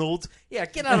McDonald's. Yeah,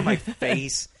 get out of my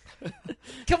face.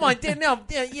 Come on, Dan. Now,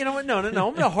 you know what? No. I'm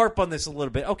going to harp on this a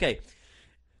little bit. Okay,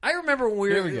 I remember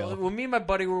when Here we go. when me and my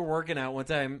buddy were working out one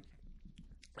time.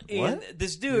 And What?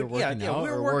 this You dude, were working out we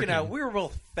were or working out. working? We were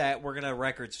both fat, working at a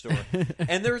record store,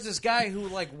 and there was this guy who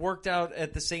like worked out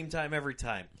at the same time every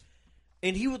time,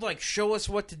 and he would like show us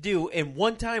what to do. And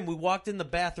one time we walked in the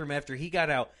bathroom after he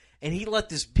got out, and he let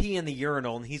this pee in the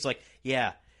urinal, and he's like,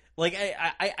 "Yeah," like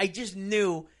I just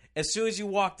knew as soon as you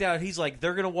walked out, he's like,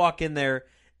 they're gonna walk in there,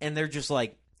 and they're just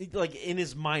like in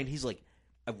his mind, he's like,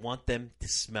 I want them to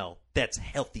smell. That's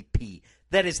healthy pee.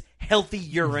 That is healthy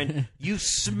urine. You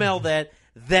smell that.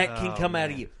 That can come out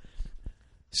of you.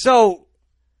 So,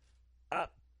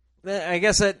 I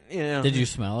guess that, you know. Did you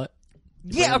smell it?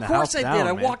 Yeah, Burn of the course I house did. down,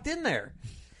 I man. walked in there.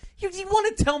 You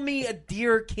want to tell me a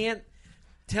deer can't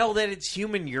tell that it's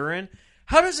human urine?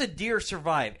 How does a deer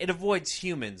survive? It avoids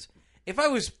humans. If I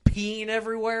was peeing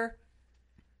everywhere,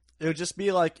 It would just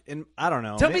be like, I don't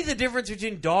know. tell me the difference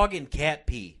between dog and cat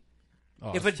pee.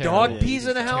 Oh, If a it's dog terrible. pees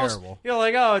in a It's house, terrible. you're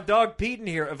like, oh, a dog peed in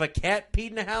here. If a cat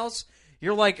peed in a house,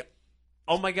 you're like,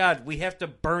 oh my God, we have to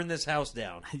burn this house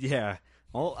down. Yeah.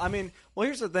 Well, I mean,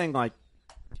 here's the thing. Like,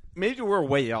 maybe we're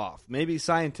way off. Maybe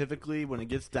scientifically, when it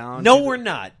gets down, No, to we're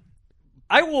not.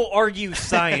 I will argue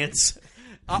science.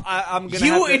 I'm gonna.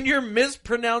 You have to, and your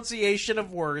mispronunciation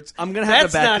of words. I'm gonna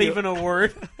have That's to back not you- even a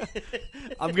word.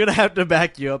 I'm gonna have to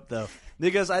back you up though,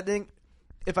 because I think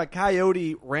if a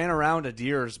coyote ran around a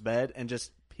deer's bed and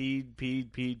just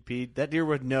peed, that deer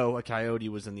would know a coyote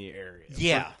was in the area.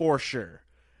 Yeah. for sure.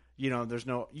 You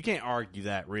know, you can't argue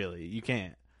that. Really, you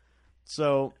can't.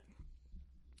 So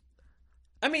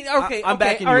I mean, okay, I'm okay,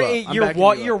 backing all you right, up. I'm you're backing you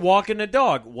up. you're walking a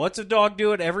dog. What's a dog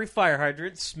do at every fire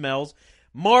hydrant? Smells,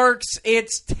 marks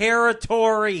its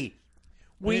territory.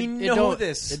 We It know don't-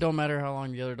 this. It don't matter how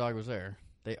long the other dog was there.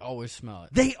 They always smell it.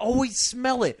 They always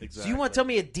smell it. So Exactly. you want to tell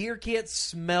me a deer can't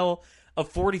smell a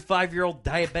 45-year-old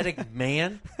diabetic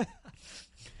man?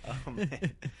 oh,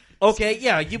 man. Okay,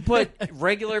 yeah, you put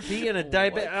regular pee in a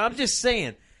diabetic. I'm just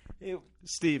saying.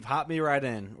 Steve, hop me right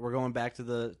in. We're going back to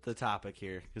the topic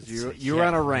here because you were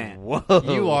on a rant. Whoa.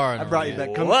 You are. I brought you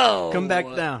back. Whoa. Come back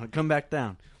down. Come back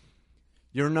down.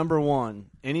 You're number one.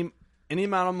 Any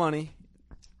amount of money,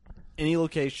 any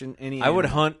location, any. I would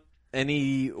animal. hunt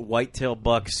any whitetail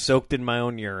buck soaked in my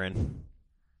own urine.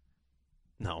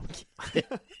 No.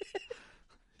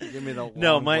 Give me the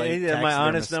No, long my blade my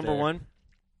honest taxidermist number stare. one.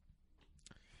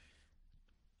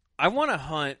 I want to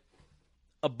hunt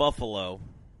a buffalo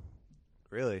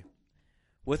Really?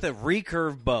 with a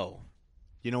recurve bow.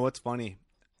 You know what's funny?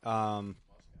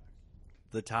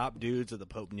 The top dudes at the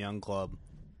Pope and Young Club,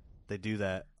 they do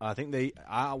that. I think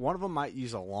one of them might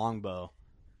use a longbow.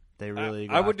 They really.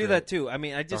 go I would do after that it. too. I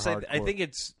mean, I hardcore. think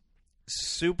it's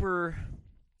super,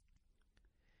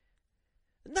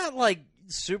 not like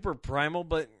super primal,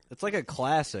 but It's like a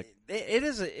classic. it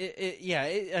is.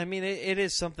 I mean, it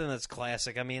is something that's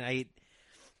classic. I mean,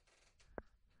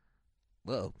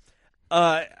 whoa.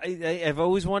 I've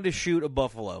always wanted to shoot a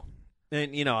buffalo,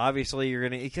 and you know, obviously, you're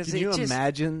gonna because Can you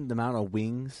imagine the amount of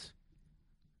wings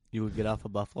you would get off a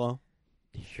buffalo?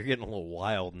 You're getting a little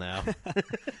wild now.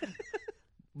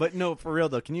 But no, for real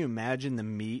though, can you imagine the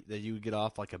meat that you would get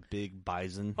off like a big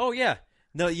bison? Oh yeah,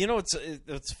 no, you know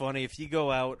it's funny if you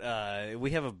go out.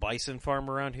 We have a bison farm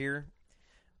around here.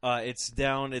 It's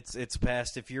down. It's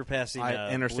past. If you're passing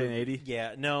Interstate 80?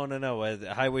 Yeah, no.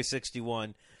 Highway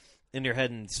 61, and you're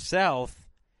heading south.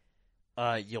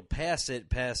 You'll pass it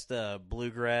past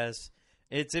Bluegrass.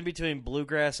 It's in between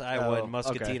Bluegrass, Iowa, and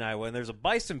Muscatine, okay. Iowa, and there's a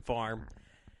bison farm,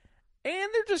 and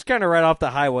they're just kind of right off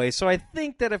the highway. So I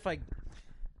think that if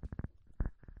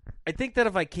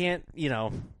I can't, you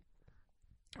know,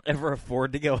 ever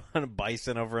afford to go on a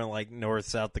bison over in like North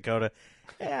South Dakota,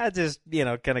 I just, you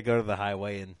know, kind of go to the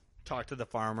highway and Talk to the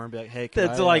farmer and be like, "Hey, can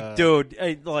that's I, like, dude,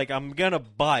 I'm gonna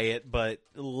buy it, but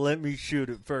let me shoot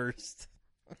it first."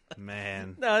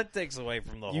 man, No, it takes away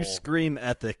from the you whole. scream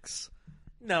ethics."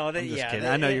 No, I'm just kidding.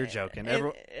 I know you're joking. He's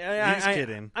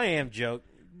kidding. I am joking.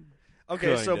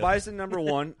 Okay, so Kinda. bison number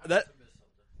one.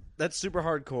 That's super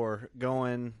hardcore.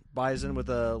 Going bison with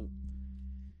a.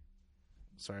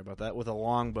 Sorry about that. With a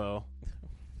longbow.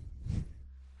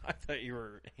 I thought you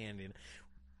were handing.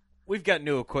 We've got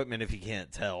new equipment. If you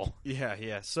can't tell,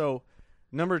 Yeah. So,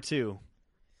 number two.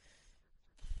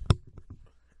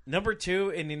 number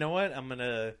two, and you know what? I'm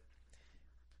gonna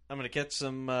I'm going to catch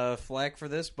some flack for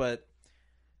this, but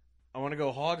I want to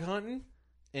go hog hunting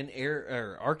in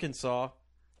Arkansas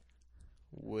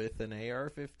with an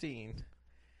AR-15.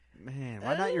 Man,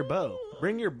 why not your bow? I'll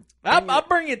bring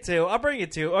it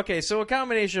too. Okay, so a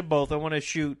combination of both. I want to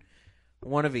shoot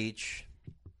one of each.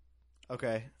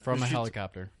 Okay. From a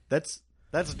helicopter. That's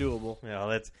doable. Yeah,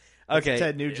 that's okay.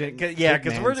 Ted Nugent. Yeah,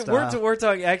 because Hitman we're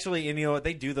talking actually, and you know what?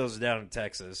 They do those down in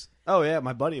Texas. Oh yeah,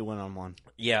 my buddy went on one.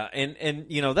 Yeah, and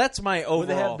you know that's my Well,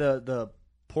 they overall. had the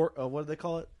what do they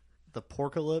call it? The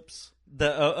porcalypse.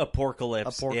 The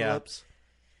apocalypse. Yeah.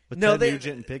 With No, Ted they-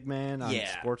 Nugent and Pigman on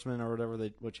Yeah. Sportsman or whatever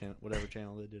whatever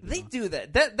channel they did. it They on. do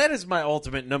that. That is my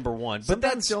ultimate number one. But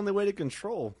Sometimes that's the only way to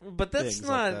control. But that's things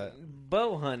like not that.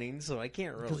 bow hunting, so I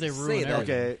can't really they say ruin that.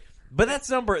 everything. Okay, But that's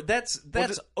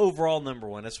just- overall number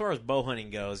one as far as bow hunting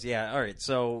goes. Yeah, all right.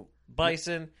 So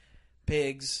bison,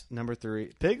 pigs. number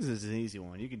 3. Pigs is an easy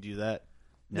one. You can do that.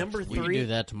 Number We can three. do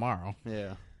that tomorrow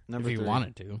Yeah. if Number you 3.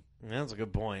 wanted to. That's a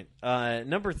good point.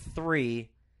 Number 3.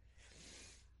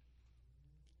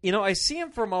 You know, I see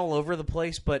them from all over the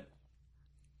place, but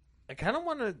I kind of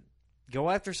want to go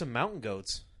after some mountain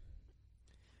goats.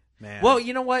 Man. Well,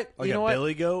 you know what? like you know a what?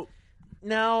 billy goat.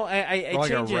 No, I Or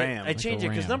like a change it. ram. I Like change a it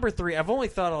because ram. number 3. I've only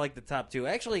thought of like the top 2.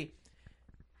 Actually,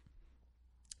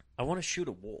 I want to shoot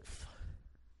a wolf.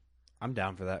 I'm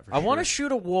down for that. For I sure. want to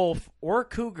shoot a wolf or a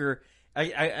cougar.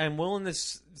 I'm willing to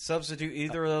substitute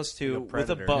either of those two Like a with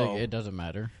a predator. bow. It doesn't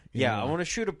matter. Yeah, I want to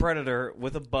shoot a predator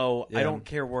with a bow. I Yeah. don't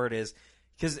care where it is.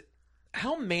 Because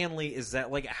how manly is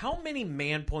that? Like, how many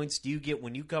man points do you get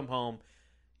when you come home?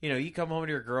 You know, you come home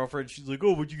to your girlfriend, she's like,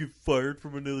 oh, would you get fired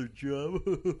from another job?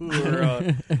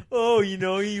 Or, oh, you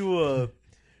know, you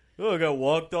got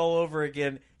walked all over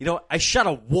again. You know, I shot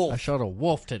a wolf. I shot a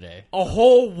wolf today. A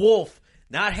whole wolf.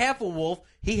 Not half a wolf.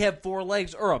 He had 4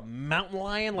 legs. Or a mountain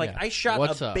lion. Like, Yeah. I shot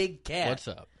What's a up? big cat. What's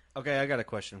up? Okay, I got a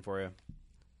question for you.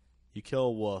 You kill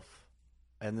a wolf,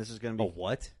 and this is going to A be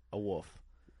what? a wolf.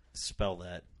 Spell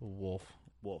that. Wolf.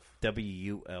 Wolf.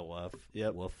 W-U-L-F.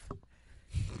 Yep. Wolf.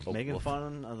 Making wolf.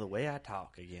 fun of the way I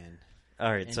talk again. All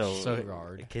right, And so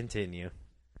Sogard. continue.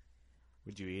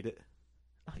 Would you eat it?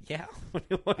 Yeah.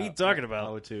 What are you talking I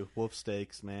about? would too. Wolf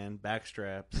steaks, man.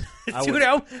 Backstraps. Dude,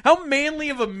 how manly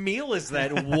of a meal is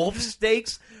that? Wolf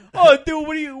steaks? Oh,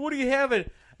 dude, what are you having?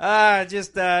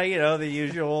 Just you know, the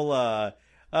usual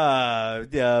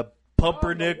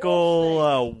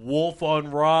pumpernickel, wolf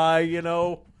on rye, you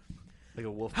know. Like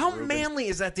a wolf. How Reuben. manly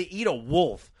is that to eat a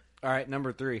wolf? All right,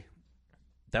 number 3.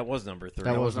 That was number 3.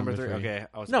 That That was was number number 3. three. Okay.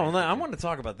 I was No, paying I attention. want to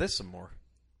talk about this some more.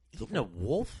 Eating a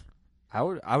wolf? I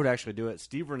would actually do it.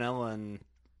 Steve Ranella and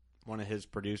one of his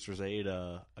producers, they ate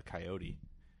a coyote.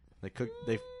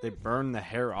 They burned the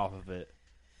hair off of it.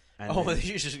 And Oh, then-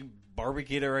 you just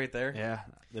barbecued it right there? yeah,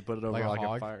 they put it over Like a like a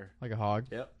hog? fire. Like a hog.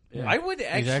 Yep. Yeah. I would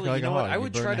actually, Exactly like you know a what? hog. I You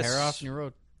would burn try the to hair off and you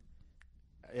road.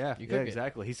 Yeah, You yeah, cook it.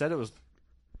 exactly. He said it was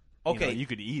Okay, you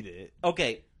could eat it.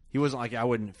 okay. He wasn't like I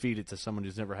wouldn't feed it to someone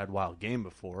who's never had wild game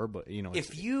before, but you know, it's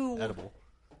If you edible.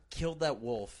 killed that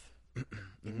wolf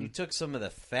and you took some of the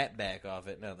fat back off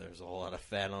it, now there's a whole lot of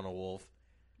fat on a wolf,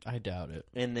 I doubt it.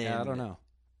 and then Yeah, I don't know.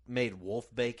 made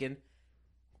wolf bacon,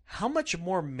 how much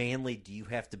more manly do you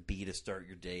have to be to start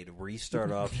your day to where you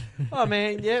start off, oh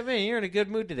man, yeah, man, you're in a good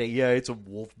mood today. Yeah, it's a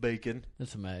wolf bacon.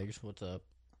 It's some eggs. What's up?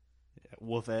 Yeah,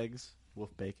 wolf eggs,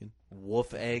 wolf bacon.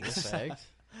 Wolf eggs. Eggs?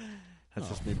 That's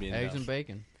just me being Eggs dumb. and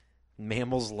bacon.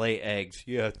 Mammals lay eggs.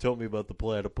 Yeah, tell me about the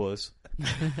platypus.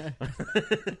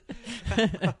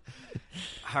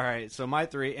 All right, so my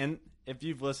 3, and if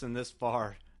you've listened this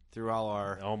far through all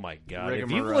our Oh my god. If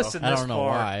you've Rigmarole. listened I this don't know far,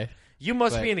 why. you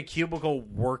must but- be in a cubicle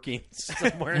working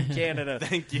somewhere in Canada.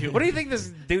 Thank you. What do you think this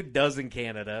dude does in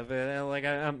Canada? Like,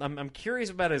 I'm curious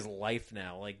about his life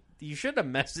now. Like, you should have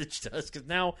messaged us because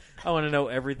now I want to know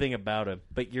everything about him.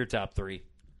 But your top 3.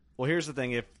 Well, here's the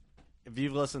thing: if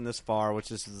you've listened this far, which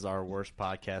this is our worst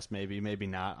podcast, maybe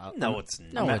not. No, it's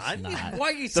not. No, it's not. Why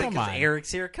are you saying Come because on.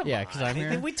 Eric's here? Come Yeah, on. 'cause I'm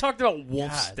here. We talked about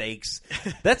wolf God. steaks.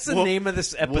 That's the Wolf- name of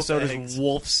this episode eggs. is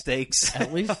wolf steaks.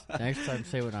 At least next time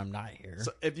say when I'm not here.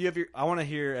 So if you have I want to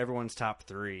hear everyone's top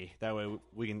 3. That way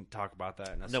we can talk about that.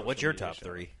 In a No, what's social your media top show.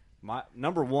 3? My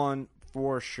number 1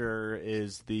 for sure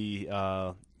is the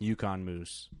Yukon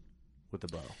moose with the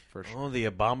bow. For sure. Oh, the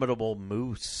abominable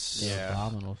moose. Yeah.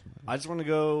 Abominable. I just want to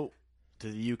go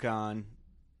to the Yukon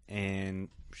and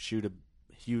shoot a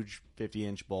huge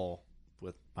 50-inch bull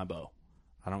with my bow.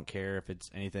 I don't care if it's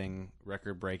anything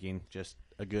record-breaking, just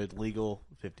a good legal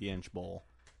 50-inch bull.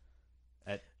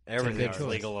 At Everything's choice.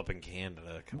 legal up in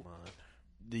Canada. Come on.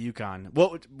 The Yukon.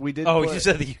 Well, we did. Oh, put, you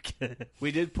said the Yukon.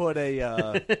 we did put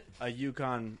a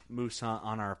Yukon moose hunt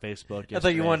on our Facebook. I thought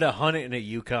you yesterday. wanted to hunt it in a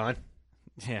Yukon.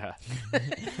 Yeah.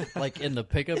 Like in the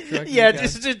pickup truck. Yeah, you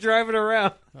guys- just driving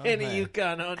around in a man.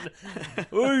 Yukon hunting.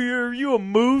 Oh, are you a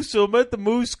moose? I'm at the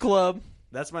Moose Club.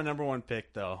 That's my number one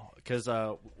pick, though, because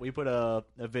we put a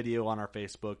video on our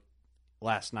Facebook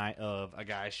last night of a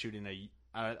guy shooting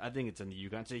I think it's in the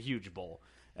Yukon. It's a huge bull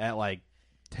at like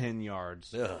 10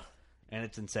 yards. Ugh. And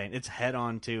it's insane. It's head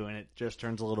on, too, and it just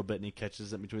turns a little bit, and he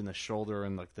catches it between the shoulder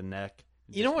and like the neck.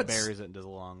 You know Just what's- buries it into the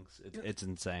lungs. It's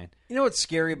insane. You know what's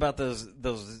scary about those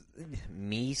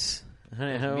meese?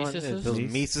 Meeseses? Those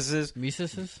meeseses?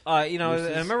 Mises? You know,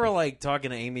 I remember like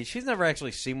talking to Amy. She's never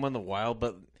actually seen one in the wild,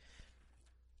 but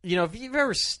you know, if you've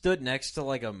ever stood next to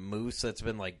like a moose that's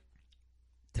been like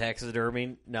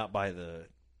taxidermied, not by the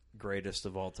greatest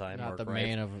of all time, Not Mark the Wright,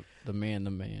 man of the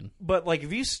man. but like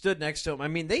if you stood next to them, I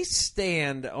mean, they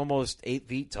stand almost 8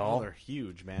 feet Oh, tall. they're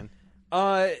huge, man.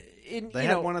 They They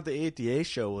had one at the ATA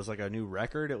show. It was like a new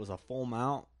record. It was a full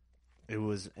mount. It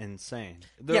was insane.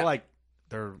 They're Yeah. like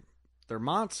they're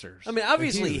monsters. I mean,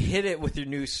 obviously, hit it with your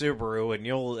new Subaru, and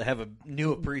you'll have a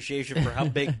new appreciation for how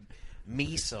big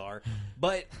meese are.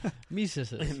 But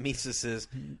Mises. Mises is,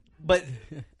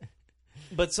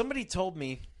 but somebody told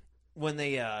me when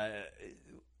they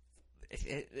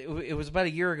it was about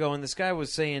a year ago, and this guy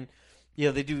was saying, you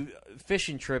know, they do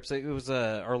fishing trips. It was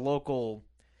our local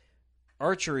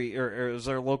archery, or it was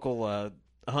our local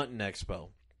hunting expo,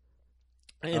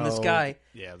 and this guy.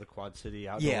 yeah, the Quad City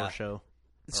Outdoor Show.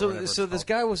 So this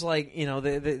guy was like, you know,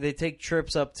 they take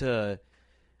trips up to,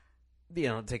 you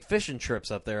know, take fishing trips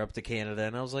up there, up to Canada,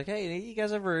 and I was like, hey, you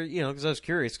guys ever, you know, because I was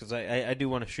curious, because I do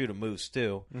want to shoot a moose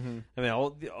too. Mm-hmm. I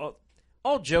mean,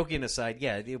 all joking aside,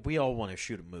 yeah, we all want to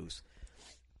shoot a moose.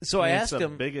 So I asked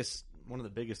him, one of the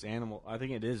biggest animal. I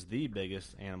think it is the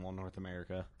biggest animal in North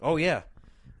America. oh yeah,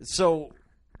 so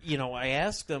you know, I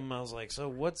asked him, I was like, so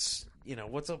what's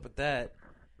up with that?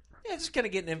 Yeah, just kind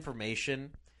of getting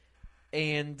information.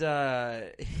 And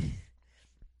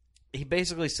he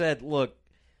basically said, look,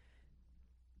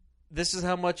 this is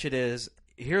how much it is.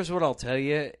 Here's what I'll tell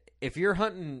you. If you're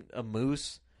hunting a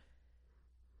moose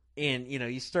and, you know,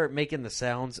 you start making the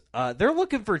sounds, they're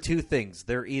looking for two things.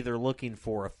 They're either looking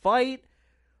for a fight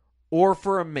or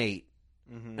for a mate.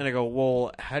 Mm-hmm. And I go,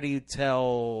 well, how do you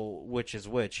tell which is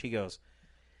which? He goes,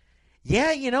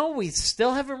 yeah, you know, we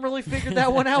still haven't really figured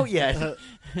that one out yet.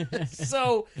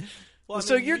 So...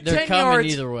 so you're They're 10 coming yards.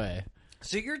 either way.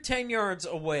 So you're 10 yards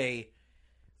away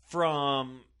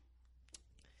from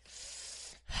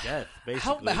Death,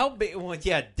 basically. how big? Well,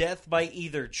 yeah, death by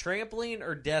either trampling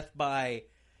or death by.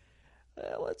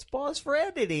 Let's pause for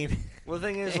editing. Well, the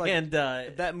thing is, like, and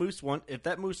if that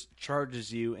moose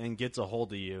charges you and gets a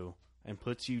hold of you and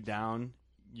puts you down,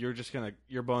 your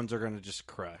bones are gonna just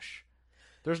crush.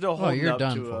 There's no holding you're up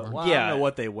done to for. I Yeah. don't know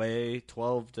what they weigh.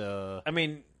 12 to. I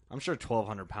mean, I'm sure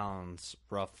 1,200 pounds,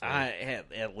 roughly.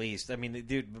 at least. I mean,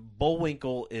 dude,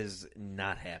 Bullwinkle is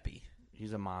not happy.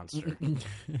 He's a monster.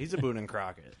 He's a Boone and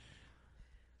Crockett.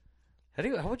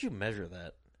 How would you measure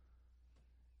that?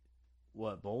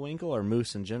 What, Bullwinkle or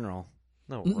moose in general?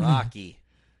 No, Rocky.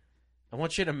 I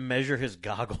want you to measure his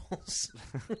goggles.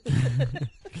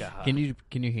 God. Can you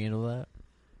handle that?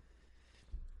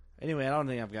 Anyway, I don't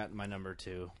think I've gotten my number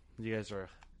two. You guys are.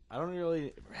 I don't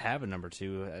really have a number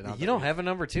two. You don't have a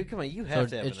number two? Come on, you have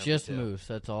to have It's a number just two. moose.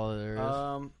 That's all there is.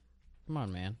 Come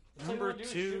on, man. Number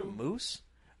Shoot a two, moose.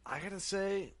 I gotta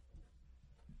say,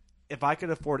 if I could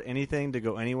afford anything to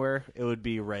go anywhere, it would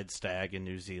be Red Stag in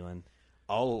New Zealand.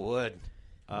 Oh, it would.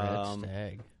 Red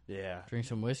stag. Yeah. Drink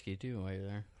some whiskey too while you're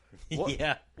there. What-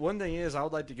 Yeah. One thing is, I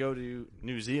would like to go to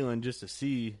New Zealand just to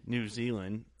see New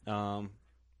Zealand.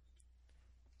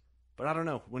 But I don't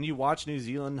know. When you watch New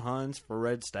Zealand hunts for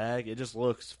red stag, it just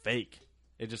looks fake.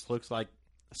 It just looks like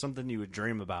something you would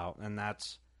dream about, and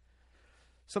that's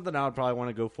something I would probably want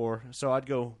to go for. So I'd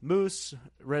go moose,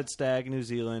 red stag, New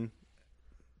Zealand.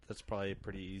 That's probably a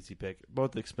pretty easy pick.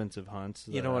 Both expensive hunts.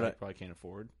 You know what I probably can't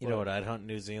afford. You know what I'd hunt in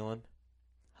New Zealand?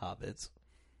 Hobbits.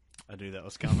 I knew that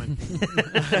was coming.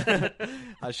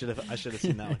 I should have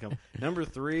seen that one come. Number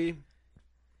three,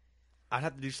 I'd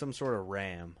have to do some sort of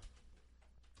ram.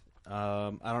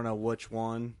 I don't know which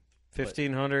one.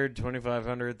 1,500,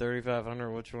 2,500,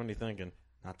 3,500. Which one are you thinking?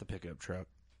 Not the pickup truck.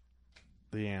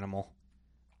 The animal.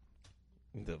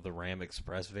 The Ram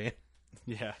Express van.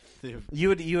 Yeah. You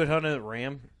would hunt a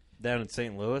Ram down in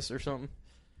St. Louis or something?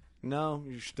 No,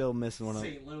 you're still missing one of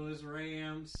them. St. Louis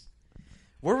Rams.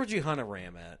 Where would you hunt a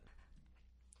Ram at?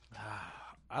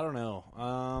 I don't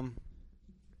know.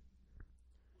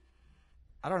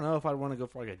 I don't know if I'd want to go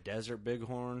for like a desert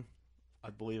bighorn. I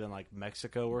believe in like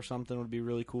Mexico or something would be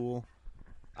really cool.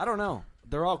 I don't know.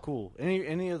 They're all cool.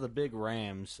 Any of the big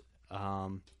rams.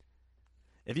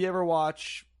 If you ever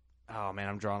watch, oh man,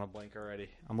 I'm drawing a blank already.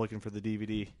 I'm looking for the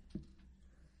DVD.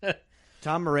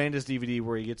 Tom Miranda's DVD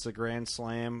where he gets a grand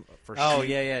slam for. Oh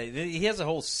sheep. yeah. He has a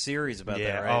whole series about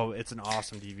that, right? Oh, it's an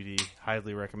awesome DVD.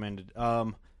 Highly recommended.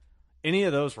 Any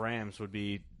of those rams would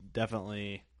be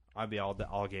definitely. I'd be all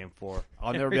game for.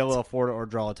 I'll never be able to afford it or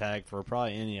draw a tag for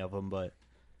probably any of them, but.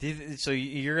 So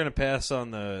you're going to pass on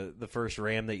the first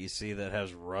ram that you see that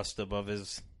has rust above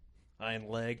his hind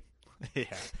leg? Yeah.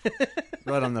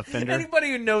 Right on the fender. Anybody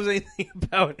who knows anything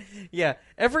about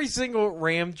every single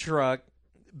Ram truck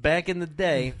back in the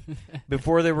day,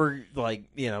 before they were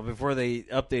before they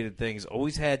updated things,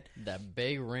 always had That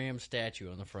big ram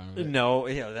statue on the front of it. no,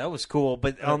 that was cool,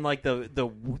 but on like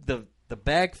the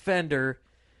back fender,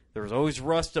 there was always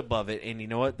rust above it, and you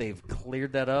know what? They've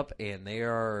cleared that up, and they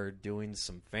are doing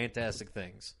some fantastic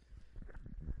things.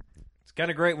 It's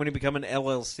kind of great when you become an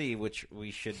LLC, which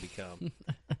we should become.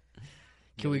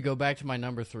 Can we go back to my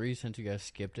number 3 since you guys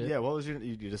skipped it? Yeah, what was you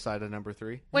decided number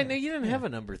 3? Wait, no, you didn't have a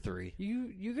number 3.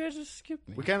 You guys just skipped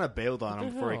me. We kind of bailed on What him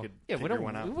the before he hell? could Yeah, we figure don't.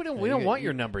 one out. We don't. Yeah, We you don't get- want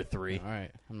your number 3. All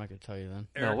right, I'm not gonna tell you then.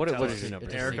 No, what tell is us. your number?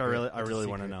 It's a Eric, secret. I It's a really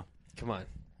want to secret. know. Come on,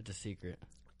 It's a secret.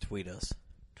 tweet us.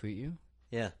 Tweet you?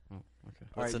 Yeah, Oh, okay.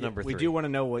 what's the number 3? We do want to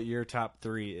know what your top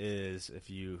 3 is if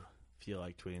you feel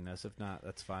like tweeting us. If not,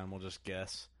 that's fine. We'll just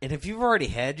guess. And if you've already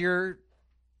had your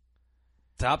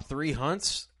top 3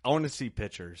 hunts, I want to see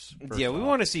pictures. we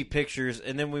want to see pictures,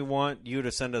 and then we want you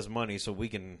to send us money so we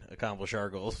can accomplish our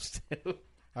goals too. All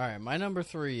right, my number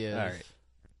 3 is All right.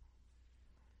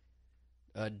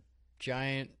 a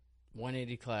giant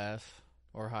 180 class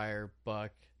or higher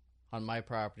buck on my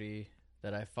property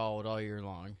that I followed all year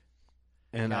long.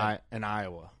 in Okay. in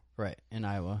Iowa. Right, in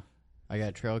Iowa. I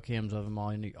got trail cams of them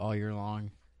all year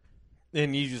long.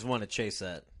 And you just want to chase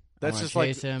that. That's wanna just like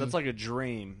chase him. that's like a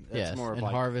dream. That's Yes, more of and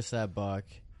like harvest that buck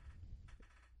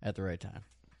at the right time.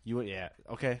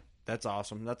 Okay, that's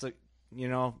awesome. That's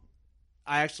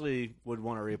I actually would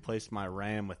want to replace my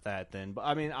Ram with that then. But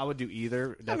I mean, I would do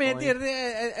either. Definitely. I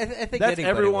think that's anybody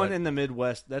everyone would. in the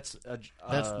Midwest. That's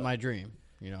My dream,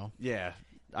 yeah.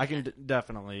 I can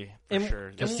definitely for And-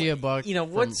 sure. To see a buck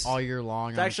from what's all year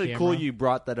long. It's on actually camera. cool you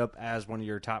brought that up as one of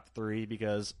your top 3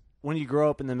 because when you grow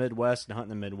up in the Midwest and hunt in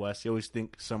the Midwest, you always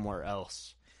think somewhere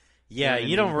else. Yeah, You know what I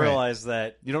you don't mean? realize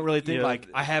that. You don't really think You know, like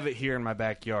I have it here in my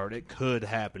backyard. It could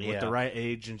happen Yeah. with the right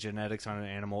age and genetics on an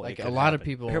animal. Like it a could lot of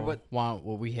happen. people Here, but- want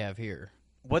what we have here,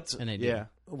 What's and they do. Yeah,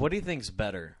 what do you think's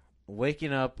better?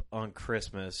 Waking up on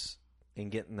Christmas and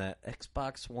getting that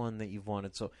Xbox One that you've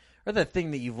wanted or that thing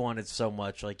that you've wanted so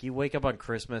much. Like you wake up on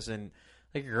Christmas and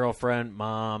like your girlfriend,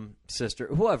 mom, sister,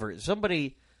 whoever,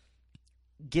 somebody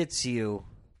gets you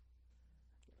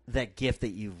that gift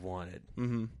that you've wanted.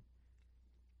 mm-hmm.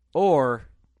 Or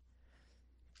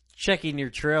checking your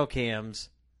trail cams,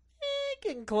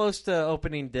 getting close to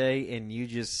opening day, and you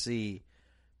just see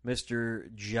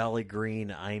Mr. Jolly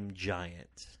Green, I'm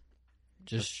Giant.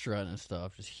 Just strutting and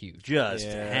stuff, just huge. Just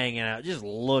Yeah. hanging out, just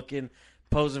looking,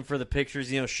 posing for the pictures,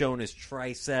 showing his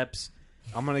triceps.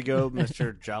 I'm gonna go,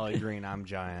 Mr. Jolly Green. I'm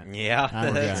giant. Yeah,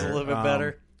 I'm that's a Giant. little bit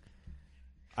better.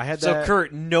 I had So, that.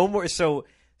 Kurt, no more. So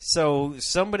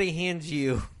somebody hands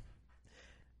you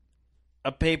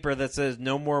a paper that says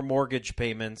no more mortgage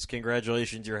payments.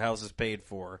 Congratulations, your house is paid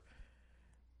for.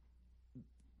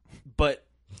 But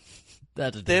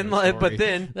That's a then, different story. but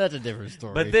then, That's a different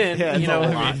story. but then, Yeah, it's a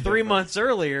lot 3 different. months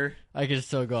earlier, I could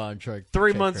still go on track.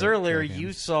 3 check months trail earlier, cams.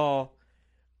 you saw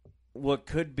what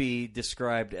could be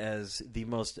described as the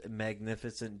most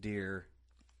magnificent deer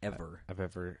ever. I've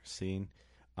ever seen.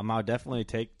 I'll definitely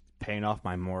take paying off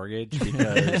my mortgage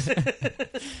because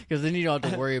because then you don't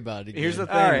have to worry about it. Again. here's the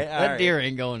thing. All right, that deer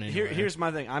ain't going anywhere. Here's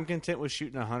my thing. I'm content with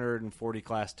shooting 140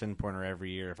 class 10-pointer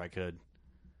every year if I could.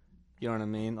 You know what I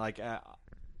mean? Like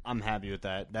I'm happy with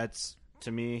that. That's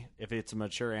to me. If it's a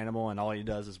mature animal and all he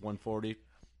does is 140,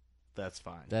 that's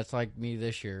fine. That's like me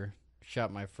this year.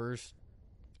 Shot my first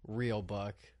real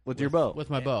buck with your bow.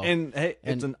 with my bow, And hey,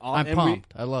 And it's an I'm and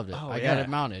pumped. I loved it. Oh, I got yeah. it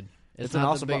mounted. It's not an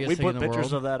the awesome bow. biggest We thing put in the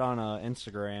pictures world. of that on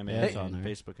Instagram Yeah, it's and on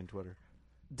there. Facebook and Twitter.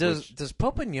 Does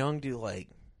Pope and Young do like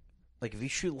if you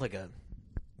shoot like a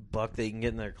buck that you can get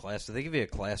in their class, do they give you a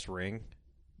class ring?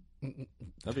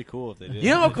 That'd be cool if they did.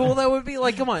 You know how cool that would be?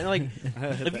 Like, come on, like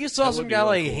if you saw That some would be guy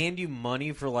really like cool. hand you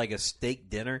money for like a steak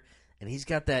dinner, and he's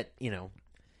got that,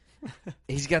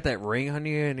 he's got that ring on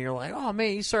you, and you're like, oh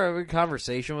man, you start a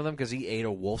conversation with him because he ate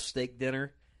a wolf steak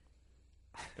dinner.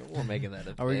 We're making that.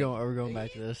 Are we going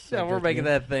back to this? Yeah, we're subject making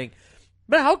again? that thing.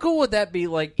 But how cool would that be?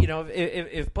 Like, you know,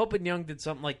 if Pope and Young did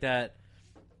something like that,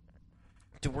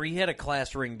 to where you had a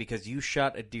class ring because you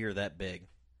shot a deer that big.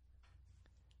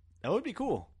 That would be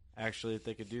cool, actually, if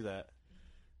they could do that.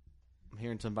 I'm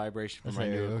hearing some vibration from my Are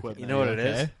you new okay? equipment. You know what it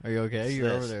is? Are you okay? It's You're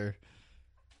this. over there.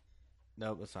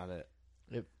 Nope, that's not it.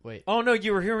 Wait. Oh no,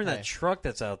 you were hearing Hey. that truck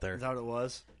that's out there. Is that what it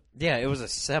was? Yeah, it was a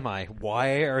semi.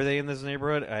 Why are they in this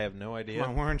neighborhood? I have no idea.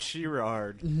 Come on, we're in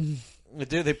She-Rard.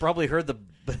 Dude, they probably heard the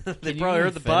they Can probably you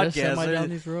heard the fit a podcast. semi down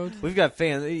these roads? We've got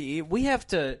fans. We have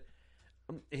to.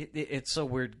 It's so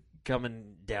weird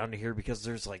coming down to here because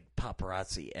there's like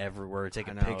paparazzi everywhere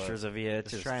taking I know, pictures of you. It's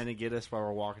Just just, trying to get us while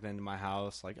we're walking into my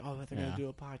house. Like, oh, they're Yeah. going to do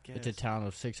a podcast. It's a town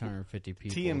of 650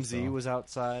 people. TMZ so was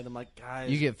outside. I'm like,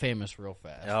 guys. You get famous real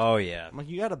fast. oh yeah, I'm like,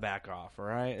 you got to back off, all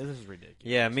right? This is ridiculous.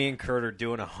 yeah. Me and Kurt are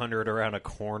doing 100 around a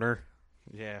corner.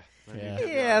 Yeah. Yeah.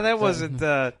 Yeah, that wasn't.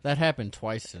 That happened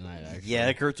twice tonight, actually.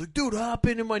 Yeah, Kurt's like, dude, hop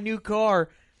into my new car.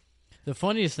 The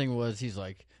funniest thing was he's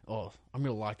like, oh, I'm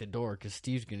going to lock the door because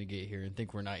Steve's going to get here and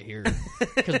think we're not here.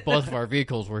 Because both of our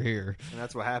vehicles were here. And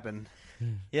that's what happened.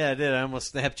 Yeah, I did. I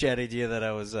almost Snapchatted you that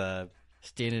I was.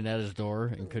 Standing at his door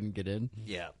and couldn't get in.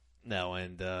 Yeah, no,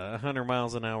 and 100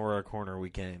 miles an hour a corner we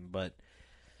came, but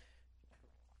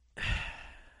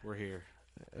We're here.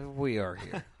 we are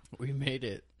here. We made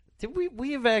it. Did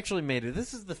we have actually made it.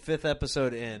 This is the 5th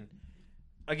episode in.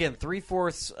 Again,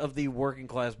 3/4 of the working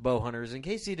class bow hunters. In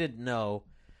case you didn't know,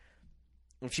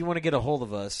 if you want to get a hold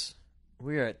of us,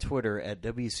 we are at Twitter at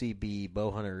WCB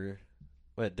Bowhunter.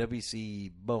 What,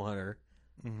 WC Bowhunter.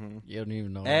 Mm-hmm. You don't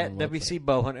even know. At our WC website.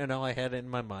 Bowhunter. And I had it in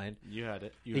my mind. You had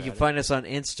it. You can find us on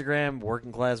Instagram,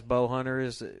 Working Class Bow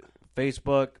Hunters,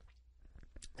 Facebook,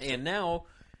 and now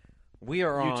we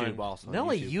are YouTube on also, not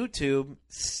only YouTube,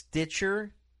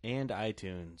 Stitcher, and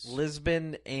iTunes.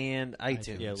 Lisbon, and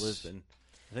iTunes. Yeah, Lisbon.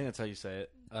 I think that's how you say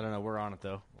it. I don't know. We're on it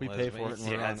though. We Lisbon. pay for it. And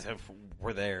we're on it.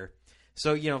 We're there.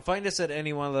 So find us at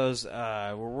any one of those.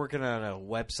 We're working on a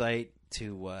website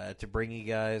to bring you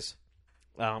guys.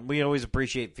 We always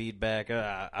appreciate feedback.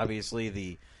 Obviously,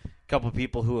 the couple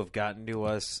people who have gotten to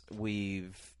us,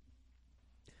 we've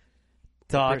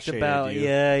talked Appreciated about. you.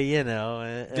 Yeah,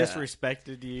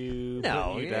 Disrespected you.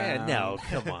 No, put you yeah, down. no,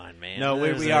 come on, man. No, we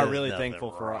There's are really nothing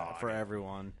thankful wrong. for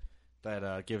everyone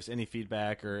that gives any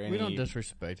feedback or any. We don't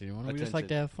disrespect anyone. We just like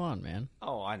to attention. have fun, man.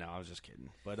 Oh, I know. I was just kidding.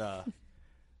 But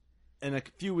in a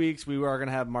few weeks, we are going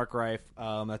to have Mark Reif.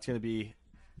 That's going to be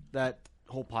that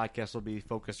whole podcast will be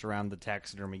focused around the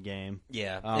taxidermy game.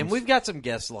 Yeah, Um, and we've got some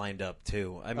guests lined up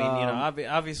too. I mean,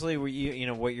 obviously,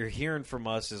 what you're hearing from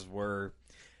us is we're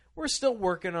still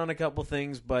working on a couple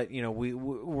things, but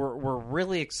we're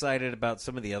really excited about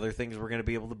some of the other things we're going to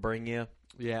be able to bring you.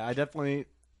 Yeah, I definitely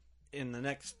in the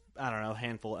next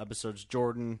handful of episodes,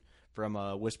 Jordan from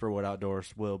Whisperwood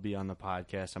Outdoors will be on the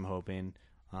podcast. I'm hoping.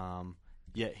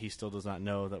 Yet he still does not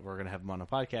know that we're going to have him on a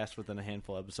podcast within a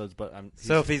handful of episodes. But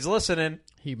So if he's listening,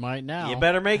 He might now. you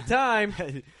better make time.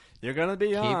 you're going to be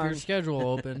keep on. your schedule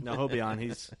open. No, he'll be on.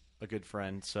 He's a good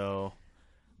friend. So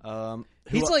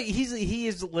He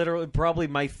is literally probably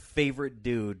my favorite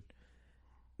dude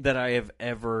that I have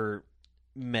ever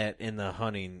met in the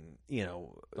hunting, the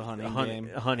hunting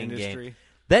hunting industry. game.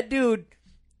 That dude,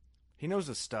 He knows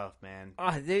his stuff, man.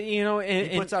 and,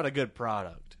 He puts out a good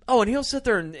product. and he'll sit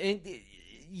there and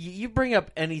you bring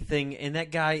up anything, and that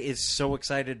guy is so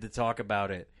excited to talk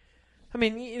about it. I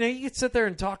mean, you could sit there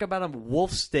and talk about him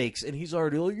wolf steaks, and he's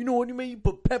already like, you know what you mean? You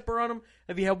put pepper on them.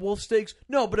 Have you had wolf steaks?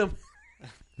 No, but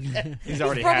He's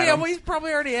already had them. he's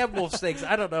probably already had wolf steaks.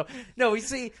 I don't know. No, he's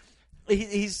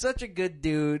such a good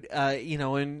dude,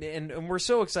 and we're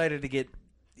so excited to get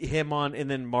him on, and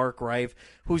then Mark Reif,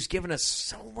 who's given us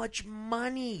so much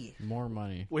money. More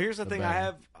money. Well, here's the thing.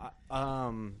 I better.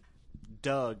 have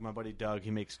Doug, my buddy Doug.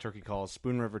 He makes turkey calls,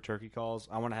 Spoon River turkey calls.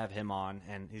 I want to have him on,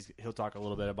 and he'll talk a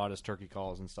little bit about his turkey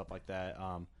calls and stuff like that.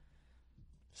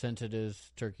 Since it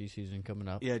is turkey season coming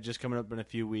up. Yeah, just coming up in a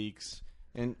few weeks.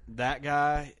 And that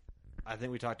guy, I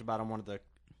think we talked about him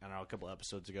a couple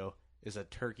episodes ago, is a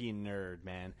turkey nerd,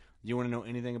 man. You want to know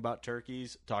anything about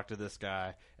turkeys? Talk to this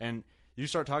guy. And you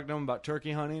start talking to him about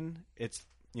turkey hunting, it's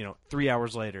 3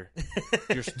 hours later,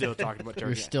 you're still talking about turkey.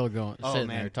 You're still going sitting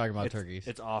man. there talking about It's- turkeys.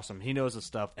 It's awesome. He knows his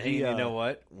stuff. Hey, you know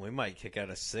what? We might kick out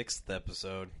a 6th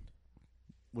episode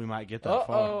We might get that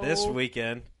far. this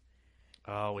weekend.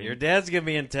 Oh, Your dad's gonna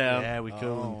be in town. yeah, we could.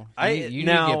 Oh. I- you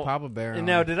now- need to get Papa Bear. And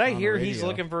now, did I on hear the he's radio.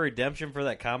 looking for redemption for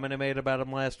that comment I made about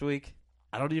him last week?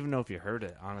 I don't even know if you heard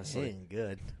it, honestly. Ain't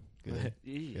good. Good.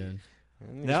 Eee. Good.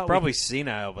 He's No, probably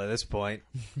senile by this point.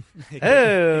 It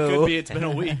Oh, could be. It's been a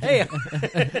week. Hey,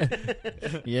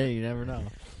 Yeah, you never know.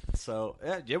 So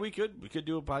yeah, we could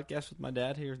do a podcast with my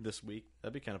dad here this week.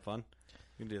 That'd be kind of fun.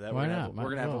 We can do that. Why we're gonna not? Have, we're Might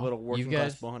gonna as have a well. little You working guys,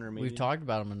 class bow hunter meeting. we've talked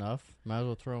about him enough. Might as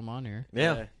well throw him on here.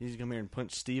 Yeah. He's gonna come here and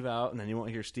punch Steve out, and then you won't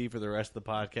hear Steve for the rest of the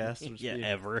podcast. which Yeah, be-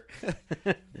 ever.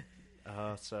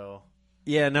 So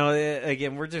Yeah, no.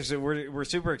 Again, we're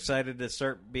super excited to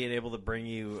start being able to bring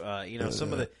you,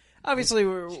 some of the. Obviously,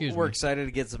 Excuse we're me. excited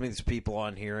to get some of these people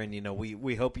on here, and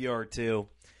we hope you are too.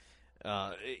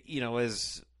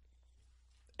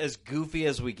 As goofy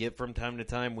as we get from time to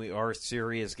time, we are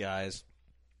serious guys.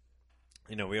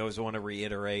 We always want to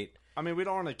reiterate. I mean, we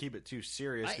don't want to keep it too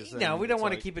serious. No, we don't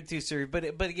want to keep it too serious, but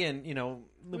again, we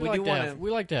like do to want have, we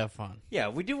like to have fun. Yeah,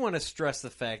 we do want to stress the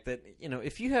fact that,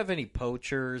 if you have any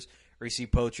poachers or you see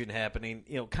poaching happening,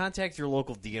 contact your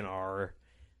local DNR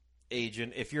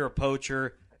agent. If you're a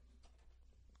poacher,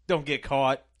 don't get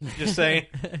caught. Just saying.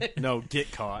 No,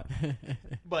 get caught.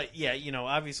 But yeah,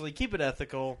 obviously keep it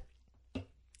ethical.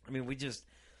 I mean,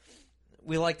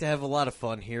 we like to have a lot of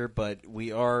fun here, but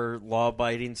we are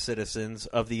law-abiding citizens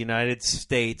of the United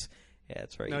States. Yeah,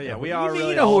 that's right. No, You yeah, know we who- are you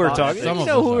really know who all we're about talking. Some You of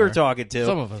know us who we're are. talking to.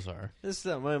 Some of us are.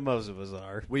 Most of us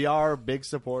are. We are big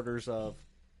supporters of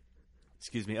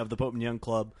the Pope and Young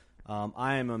Club.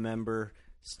 I am a member.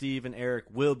 Steve and Eric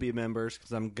will be members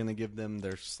because I'm going to give them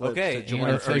their slips Okay, to join.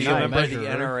 Are you for a night. member of the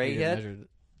NRA yet?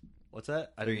 What's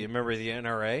that? Are you a member of the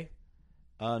NRA?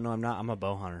 No, I'm not. I'm a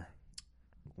bow hunter.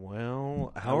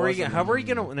 Well, how are you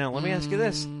gonna? Now, let me ask you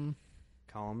this: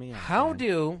 Call me out. how man.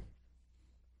 do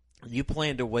you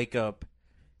plan to wake up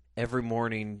every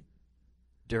morning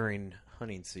during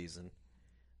hunting season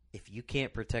if you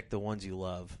can't protect the ones you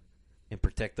love and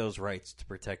protect those rights to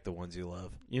protect the ones you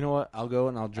love? You know what? I'll go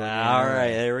and I'll join. the All NRA. right,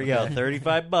 there we go.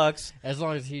 $35. As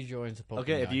long as he joins the Pope.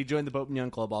 Okay, if you join the Pope and Young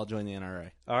Club, I'll join the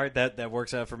NRA. All right, that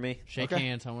works out for me. shake Okay.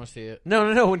 hands, I want to see it.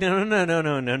 No. No one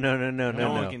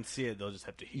can see it. They'll just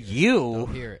have to hear it. Go You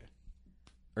hear it.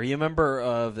 are you a member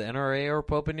of the NRA or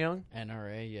Pope and Young?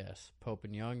 NRA, yes. Pope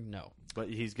and Young, no. But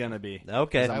he's going to be.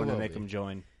 Okay. 'Cause I'm I going to will make be. him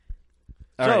join.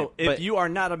 All So, right, if but- you are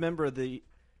not a member of the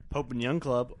Pope and Young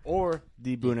Club or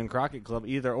the Boone and Crockett Club,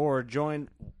 either or, join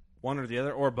one or the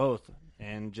other or both,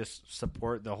 and just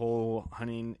support the whole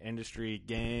hunting industry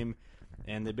game.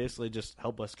 And they basically just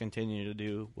help us continue to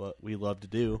do what we love to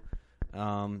do.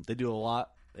 They do a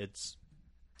lot. It's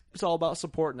all about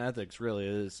support and ethics, really,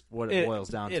 is what it boils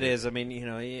down to. It is. I mean,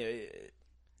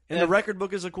 And the record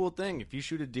book is a cool thing. If you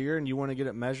shoot a deer and you want to get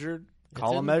it measured,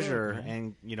 call in a the measurer book,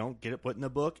 man. and get it put in the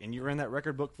book, and you're in that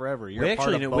record book forever. You're we a part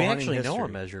actually of know, bow we hunting actually know a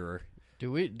history. measurer.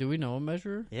 Do we know a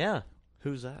measurer? Yeah,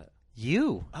 Who's that?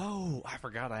 you. Oh, I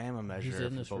forgot I am a measurer in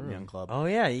for this Pope and room. Young Club. Oh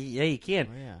yeah, you can.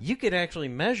 Oh, yeah. You could actually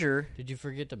measure. Did you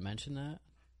forget to mention that?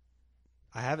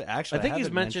 I haven't actually. I think he's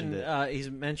haven't mentioned. it. He's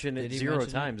mentioned it Did he 0 mention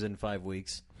it? times in 5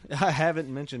 weeks. I haven't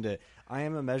mentioned it. I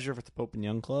am a measurer for the Pope and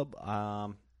Young Club.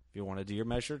 If you want a deer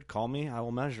measured, call me. I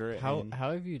will measure it. How and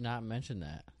have you not mentioned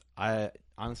that? I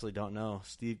honestly don't know.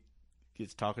 Steve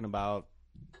gets talking about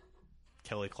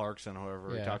Kelly Clarkson, or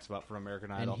whoever he Yeah. talks about from American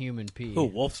And Idol. human pee. Who?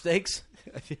 Wolf steaks.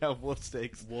 Yeah, wolf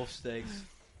steaks. Wolf steaks.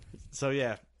 So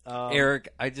yeah, Eric,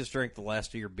 I just drank the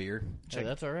last of your beer. Hey,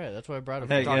 that's all right. That's why I brought it.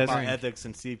 Hey, talk guys. about ethics,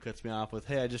 and Steve cuts me off with,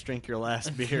 "Hey, I just drank your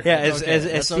last beer." Yeah, That's as okay. as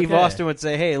That's Steve okay. Austin would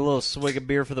say, "Hey, a little swig of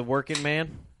beer for the working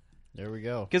man," There we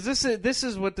go. because this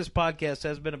is what this podcast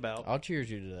has been about. I'll cheers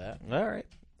you to that. All right,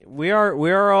 we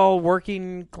are all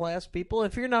working class people.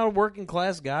 If you're not a working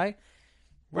class guy,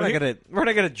 we're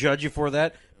not gonna judge you for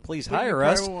that. Please But you hire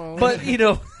us. probably won't. But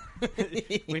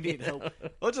We need help.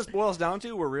 Well, it just boils down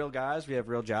to we're real guys. We have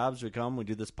real jobs. We come. We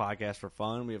do this podcast for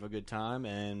fun. We have a good time,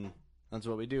 and that's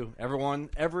what we do.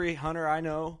 Every hunter I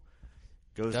know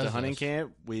goes to Does hunting this.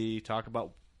 camp. We talk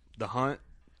about the hunt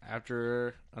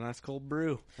after a nice cold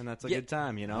brew, and that's a Yeah. good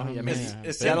time. You know, Oh, I mean, man. you gotta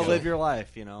Essentially. live your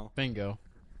life. You know, Bingo.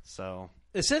 so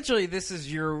essentially, this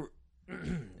is your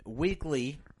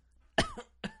weekly.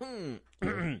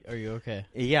 Are you okay?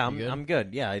 Yeah, You good? I'm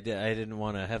good. Yeah, I didn't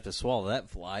want to have to swallow that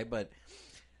fly, but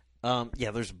yeah,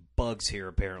 there's bugs here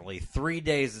apparently. 3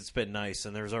 days it's been nice,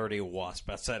 and there's already a wasp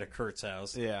outside of Kurt's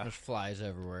house. yeah. There's flies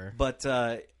everywhere. But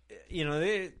a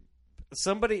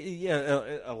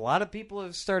lot of people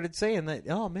have started saying that.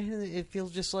 Oh man, it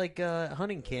feels just like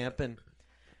hunting camp. And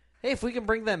hey, if we can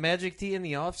bring that magic tea in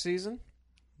the off season,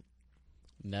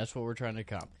 And that's what we're trying to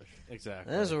accomplish.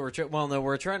 Exactly. that's what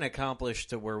we're trying to accomplish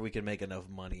to where we can make enough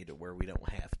money to where we don't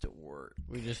have to work.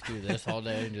 We just do this all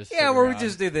day and just Yeah, sit where we around,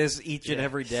 just do this each and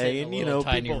every sit day, in and a little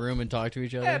tiny people. room and talk to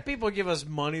each other. Yeah, people give us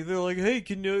money. They're like, "Hey,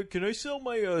 can I sell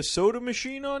my soda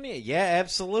machine on you?" Yeah,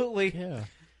 absolutely. Yeah.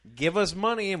 Give us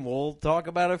money, and we'll talk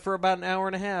about it for about an hour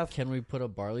and a half. Can we put a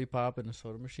barley pop in a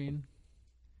soda machine?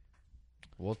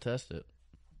 We'll test it.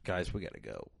 guys, we got to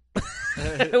go.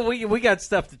 we got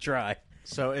stuff to try.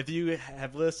 So if you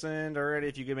have listened already,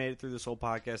 if you made it through this whole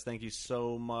podcast, thank you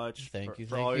so much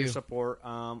for all your support.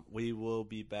 We will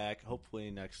be back hopefully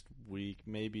next week,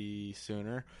 maybe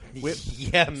sooner.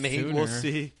 Yeah, maybe. Sooner. We'll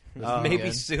see.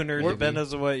 Maybe sooner,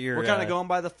 depends on what you're... We're kind of going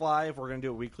by the fly. If we're going to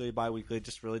do it weekly, bi-weekly, it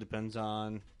just really depends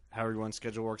on how everyone's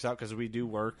schedule works out because we do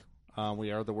work.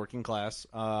 We are the working class.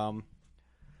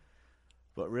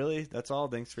 But really, that's all.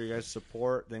 Thanks for your guys'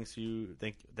 support. Thanks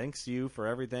you for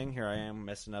everything. Here I am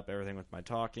messing up everything with my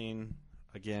talking.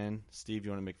 Again, Steve,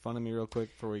 you want to make fun of me real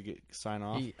quick before we sign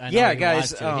off? Yeah,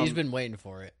 guys. He's been waiting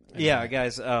for it. Yeah,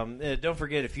 guys. Don't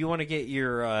forget, if you want to get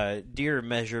your deer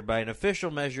measured by an official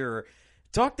measurer,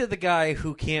 talk to the guy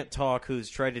who can't talk, who's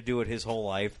tried to do it his whole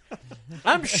life.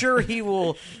 I'm sure he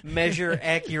will measure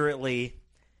accurately.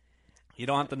 You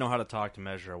don't have to know how to talk to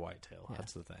measure a whitetail. Yeah.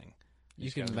 That's the thing. You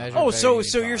can measure. Oh, so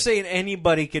you're saying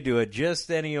anybody could do it?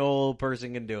 Just any old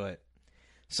person can do it.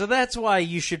 So that's why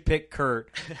you should pick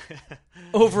Kurt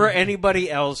over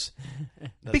anybody else.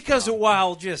 Because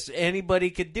while just anybody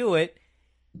could do it,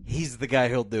 he's the guy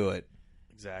who'll do it.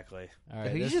 Exactly. All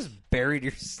right, you just buried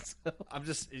yourself.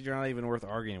 You're not even worth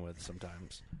arguing with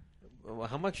sometimes. Well,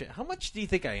 how much do you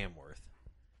think I am worth?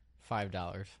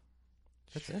 $5.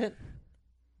 That's it.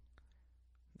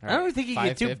 I don't think you can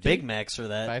get 2 Big Macs for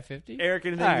that. $5.50. Eric,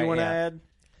 anything you want to add?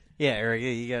 Yeah, Eric,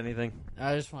 you got anything?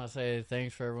 I just want to say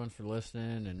thanks for everyone for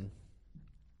listening, and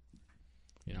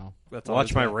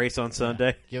watch my race on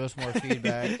Sunday. Give us more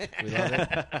feedback. We love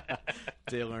it.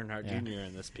 Dale Earnhardt Jr.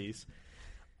 in this piece.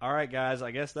 All right, guys, I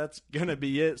guess that's gonna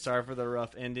be it. Sorry for the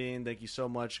rough ending. Thank you so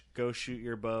much. Go shoot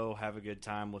your bow. Have a good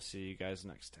time. We'll see you guys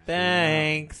next time.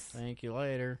 Thanks. Thank you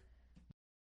later.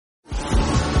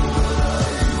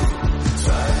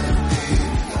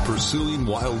 Pursuing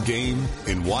wild game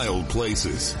in wild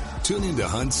places. Tune in to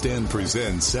Hunt Stand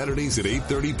Presents Saturdays at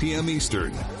 8:30 p.m.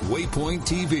 Eastern. Waypoint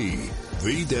TV,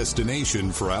 the